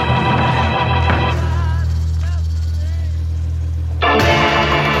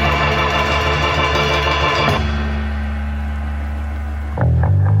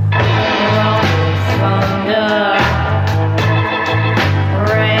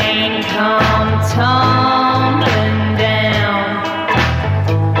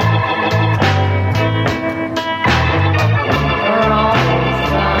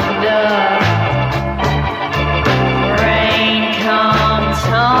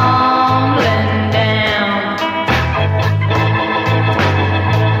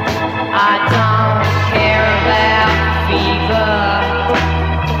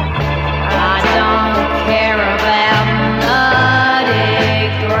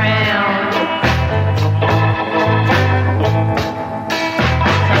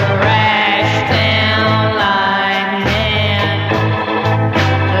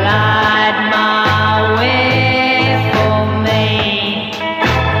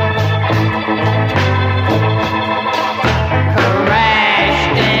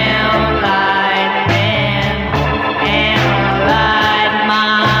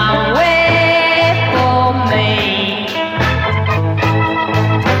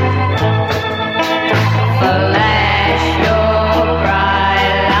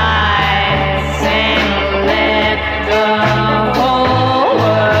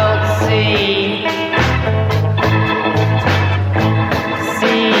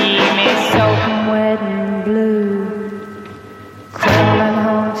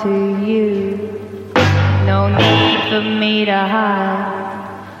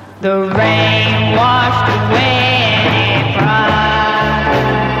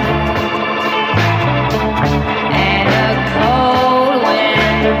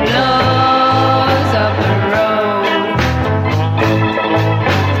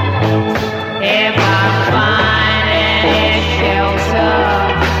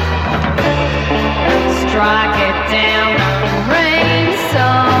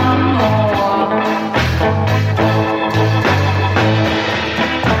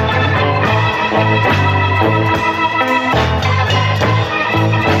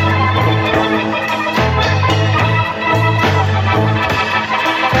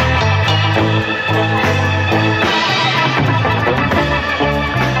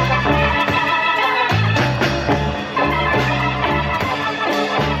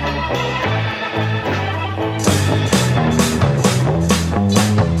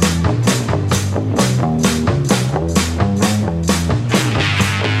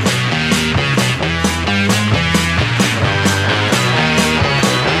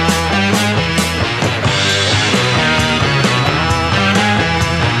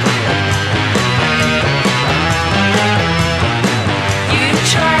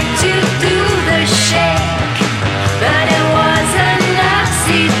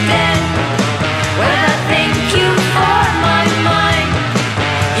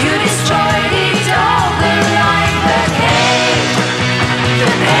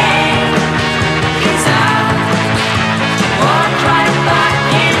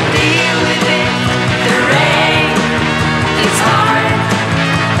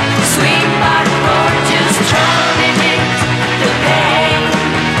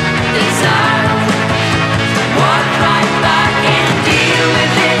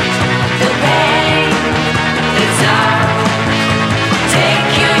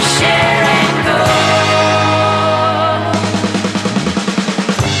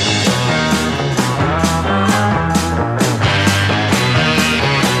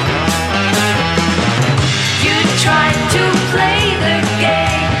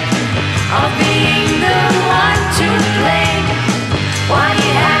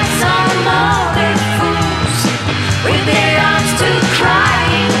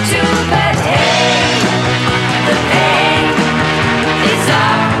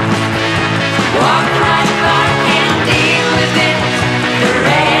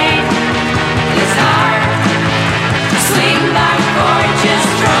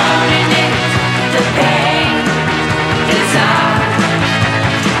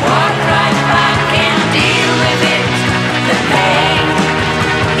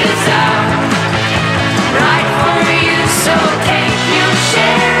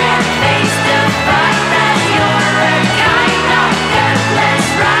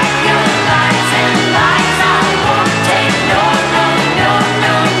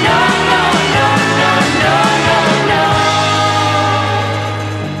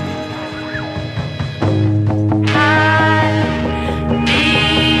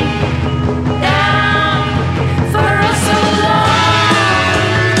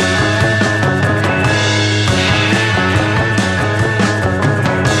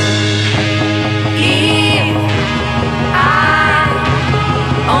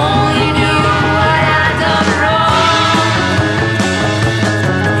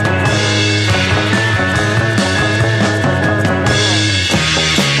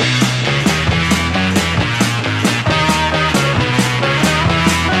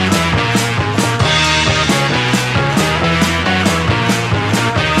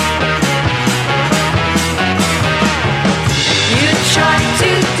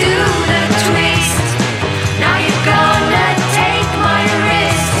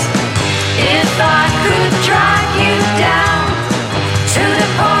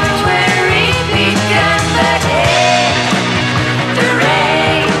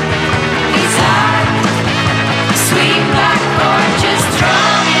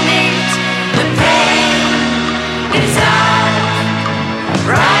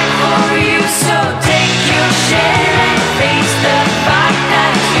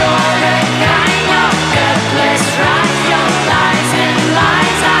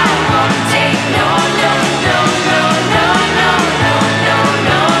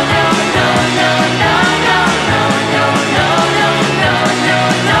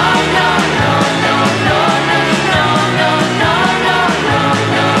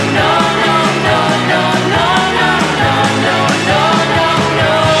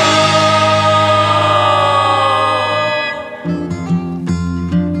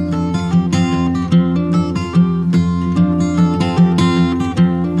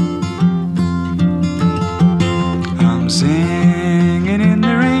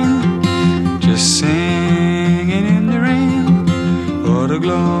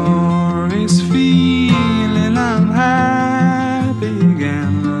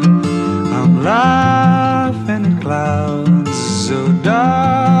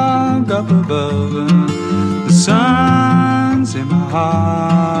 dog up above. The sun's in my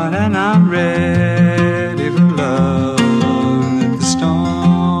heart and I'm ready for love. Let the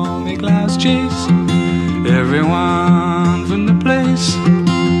stormy clouds chase everyone from the place.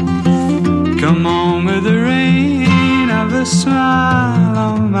 Come on with the rain, have a smile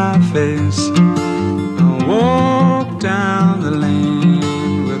on my face. I'll walk down the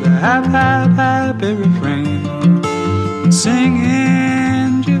lane with a happy refrain,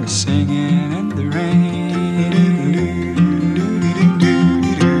 singing, just singing in the rain.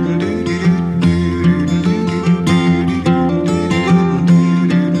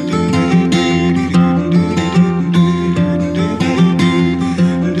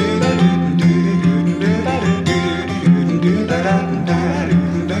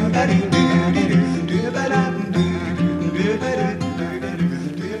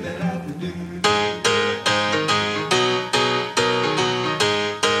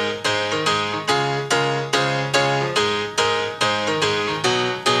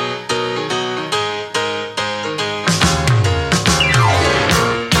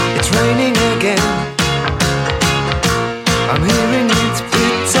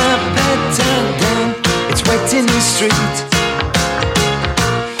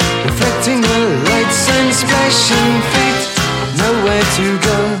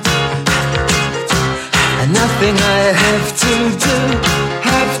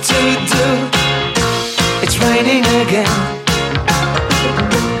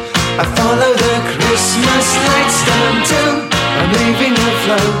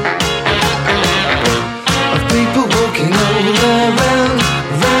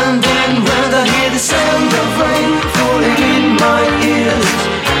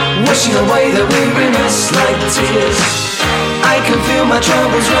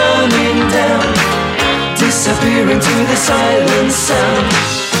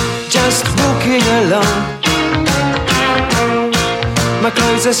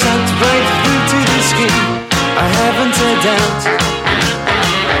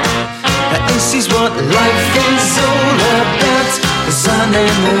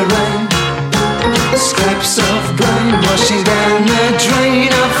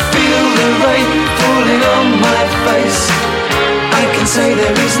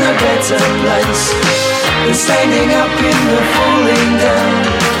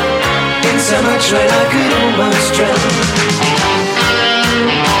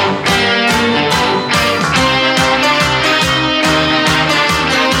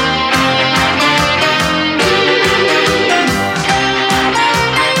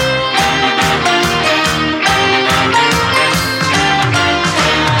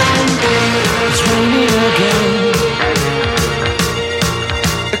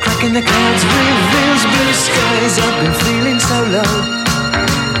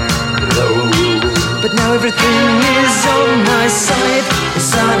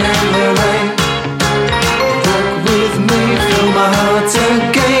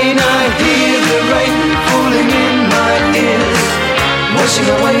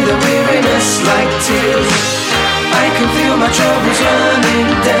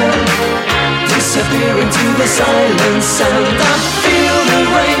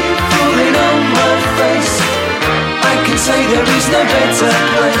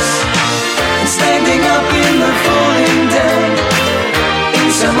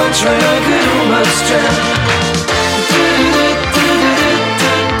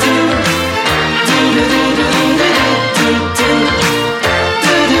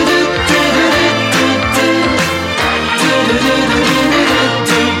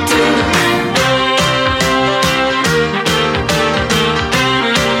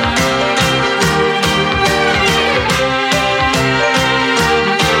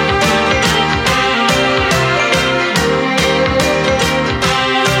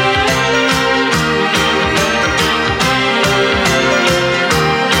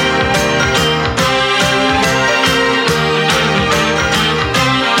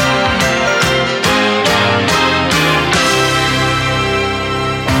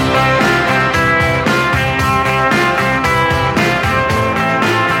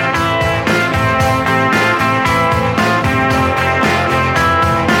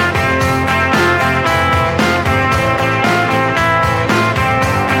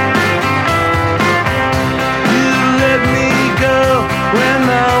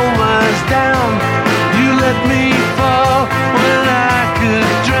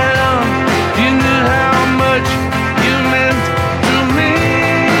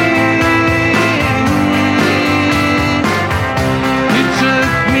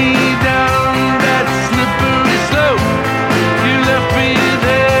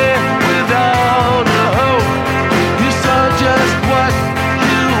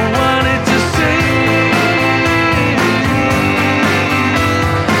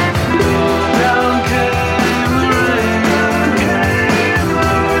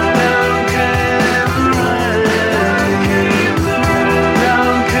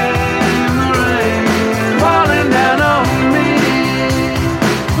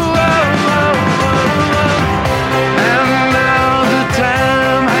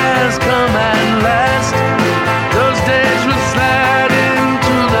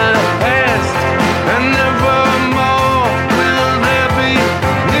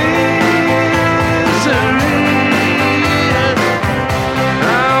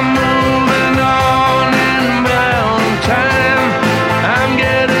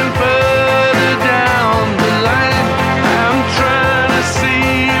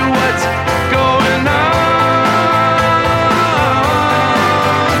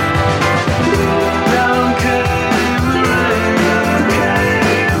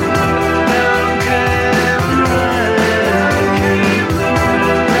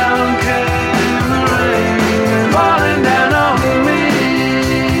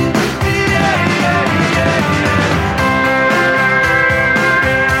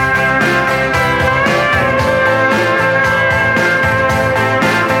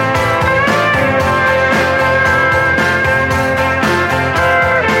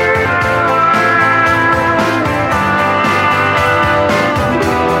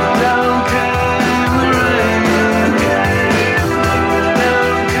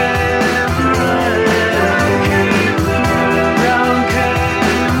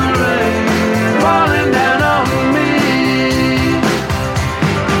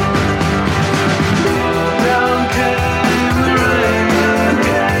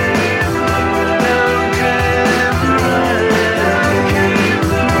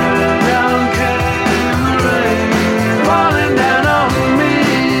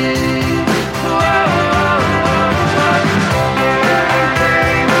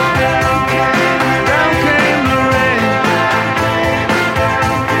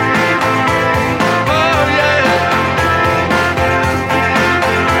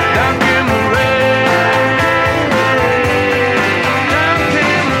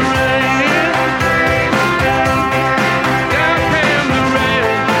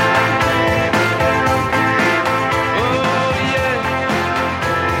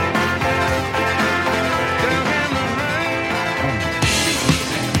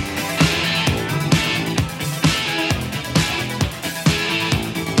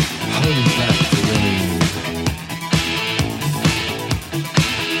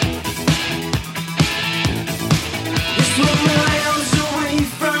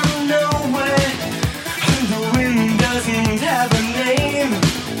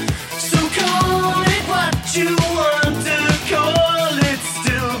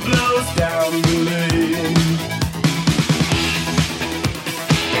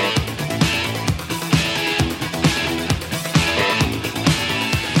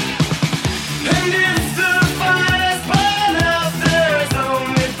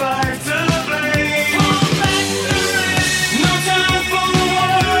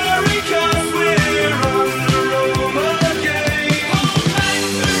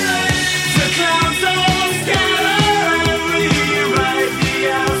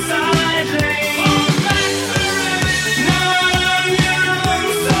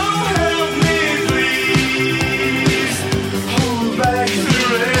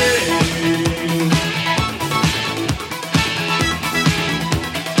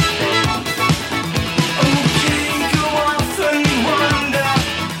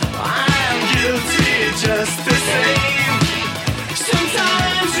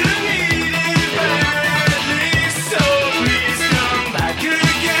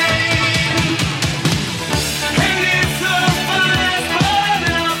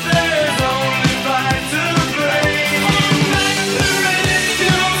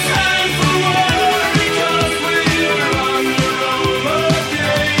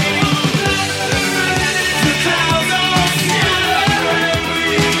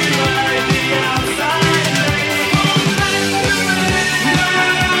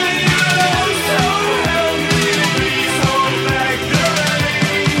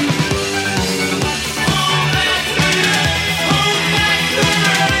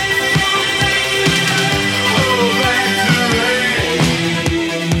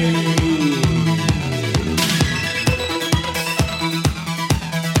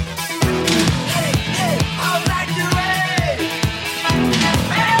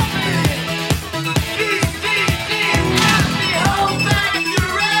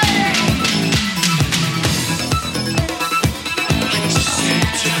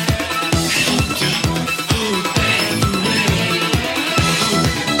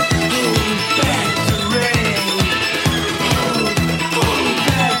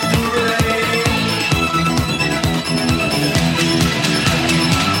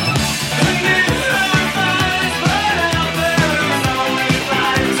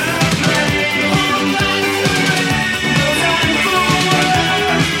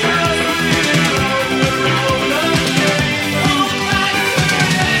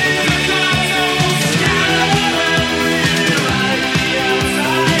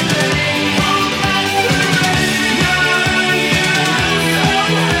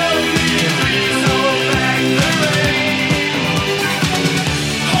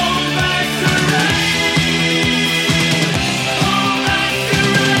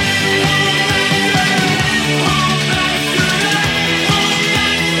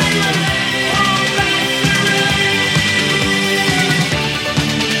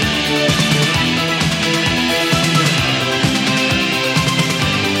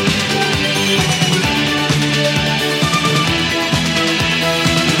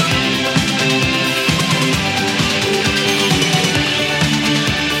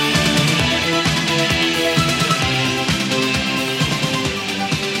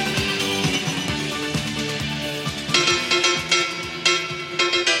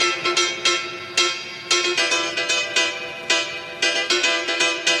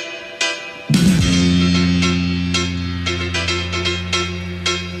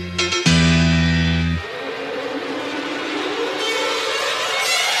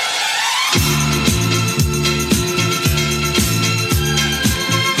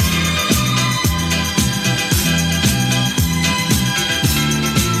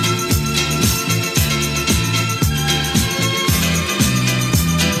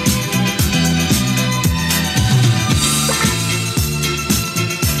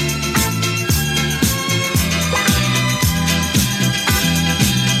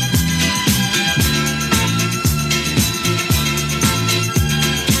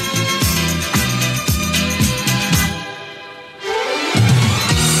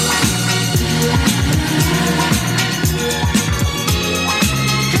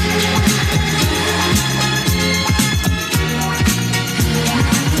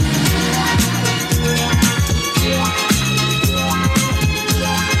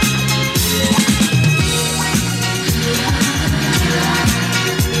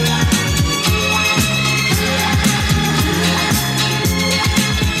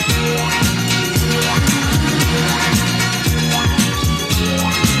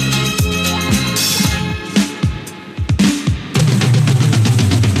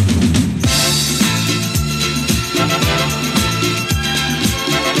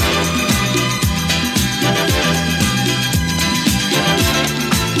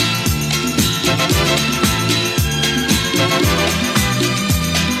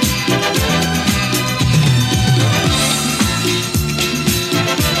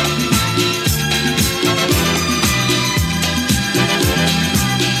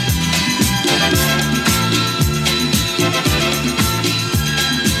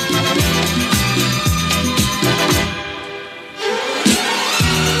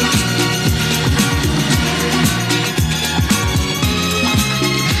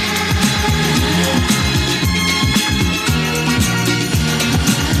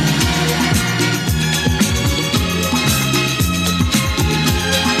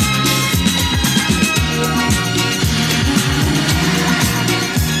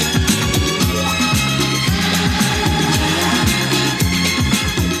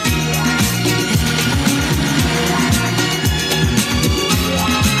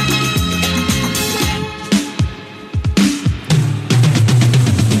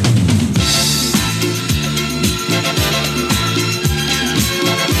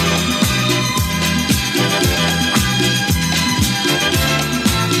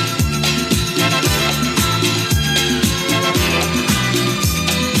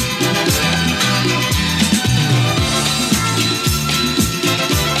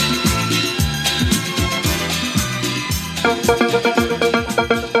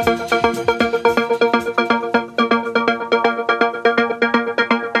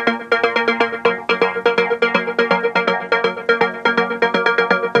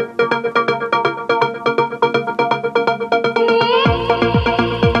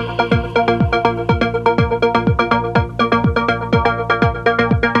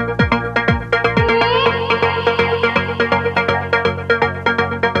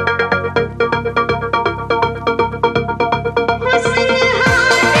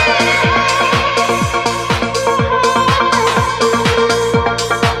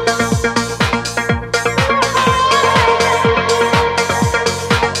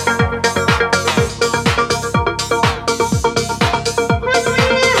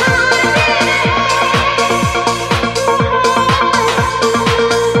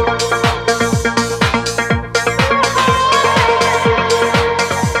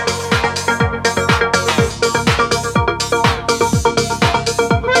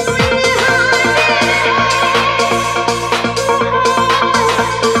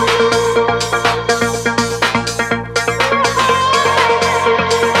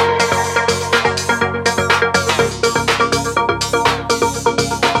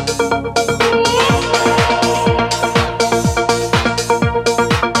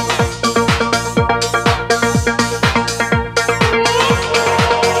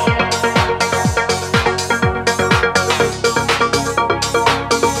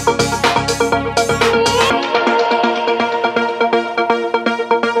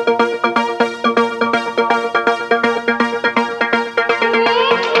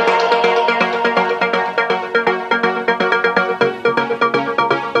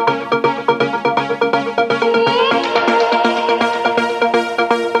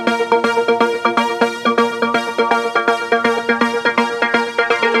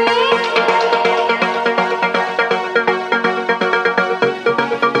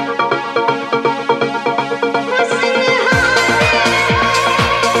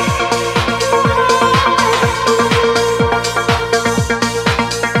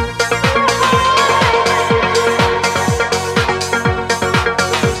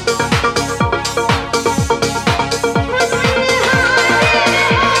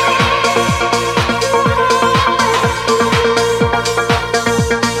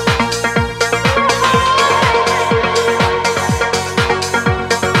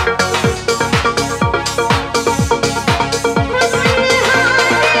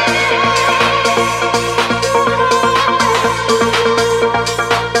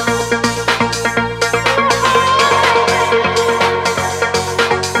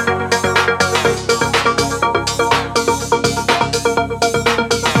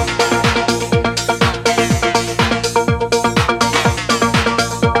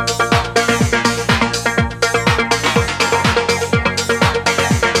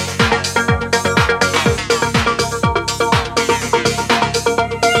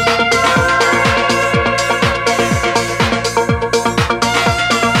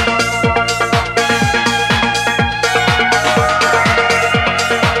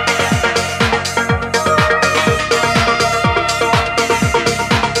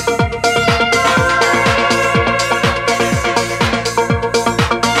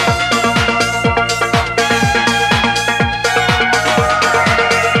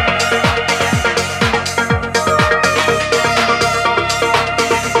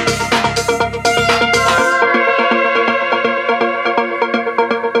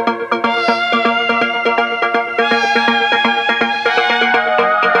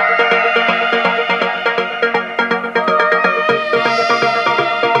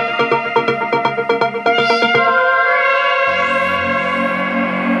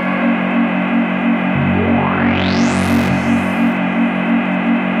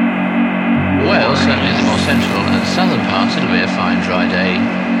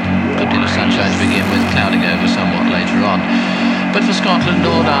 sunshine to begin with, clouding over somewhat later on. But for Scotland,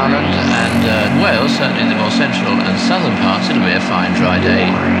 Northern Ireland and Wales, certainly the more central and southern parts, it'll be a fine dry day.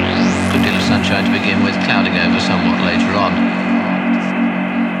 Good deal of sunshine to begin with, clouding over somewhat later on.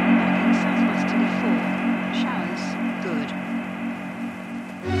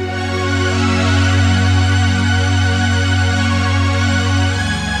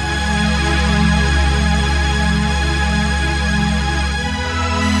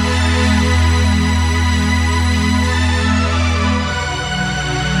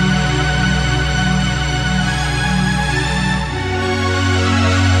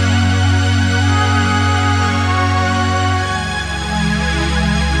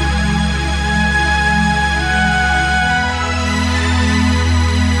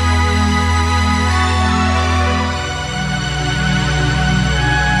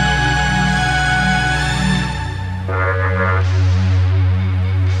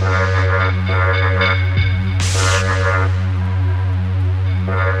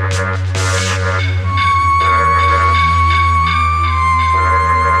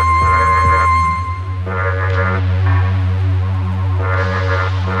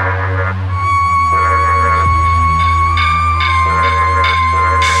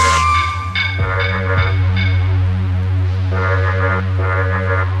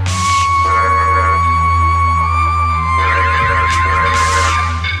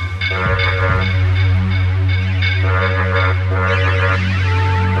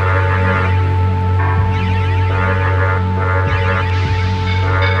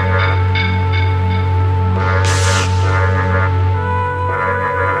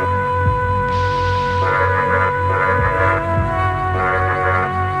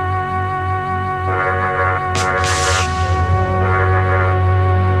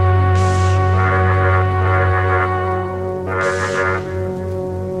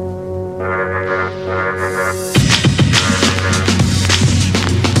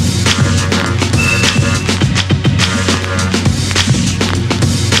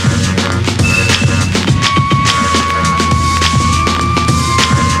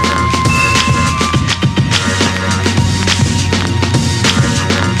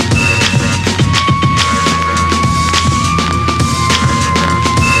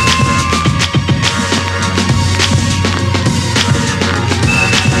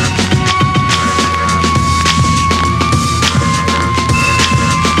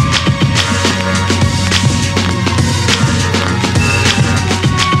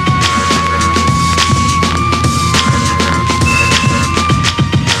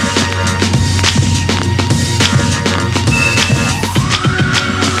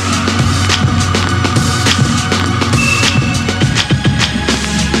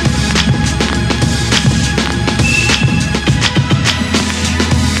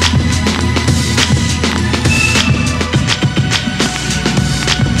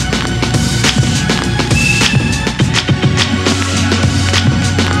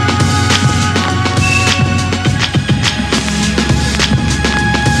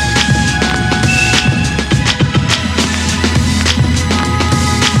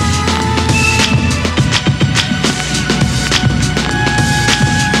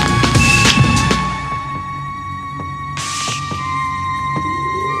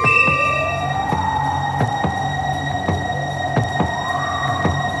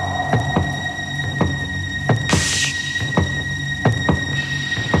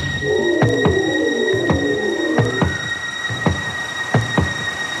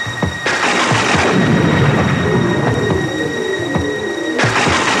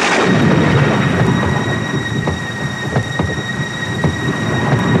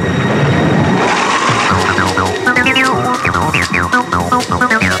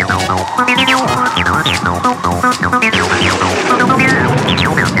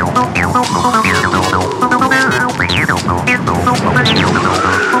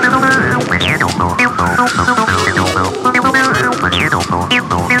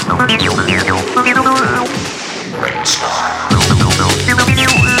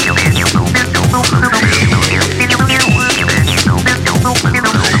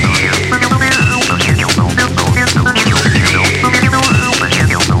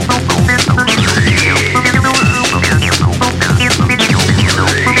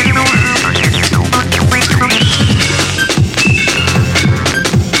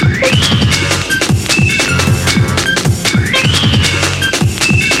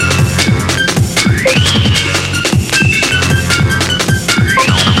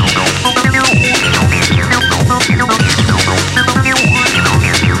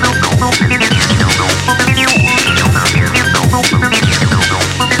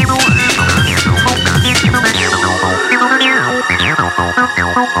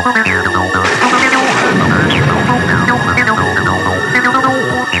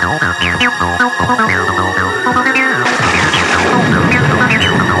 Bye.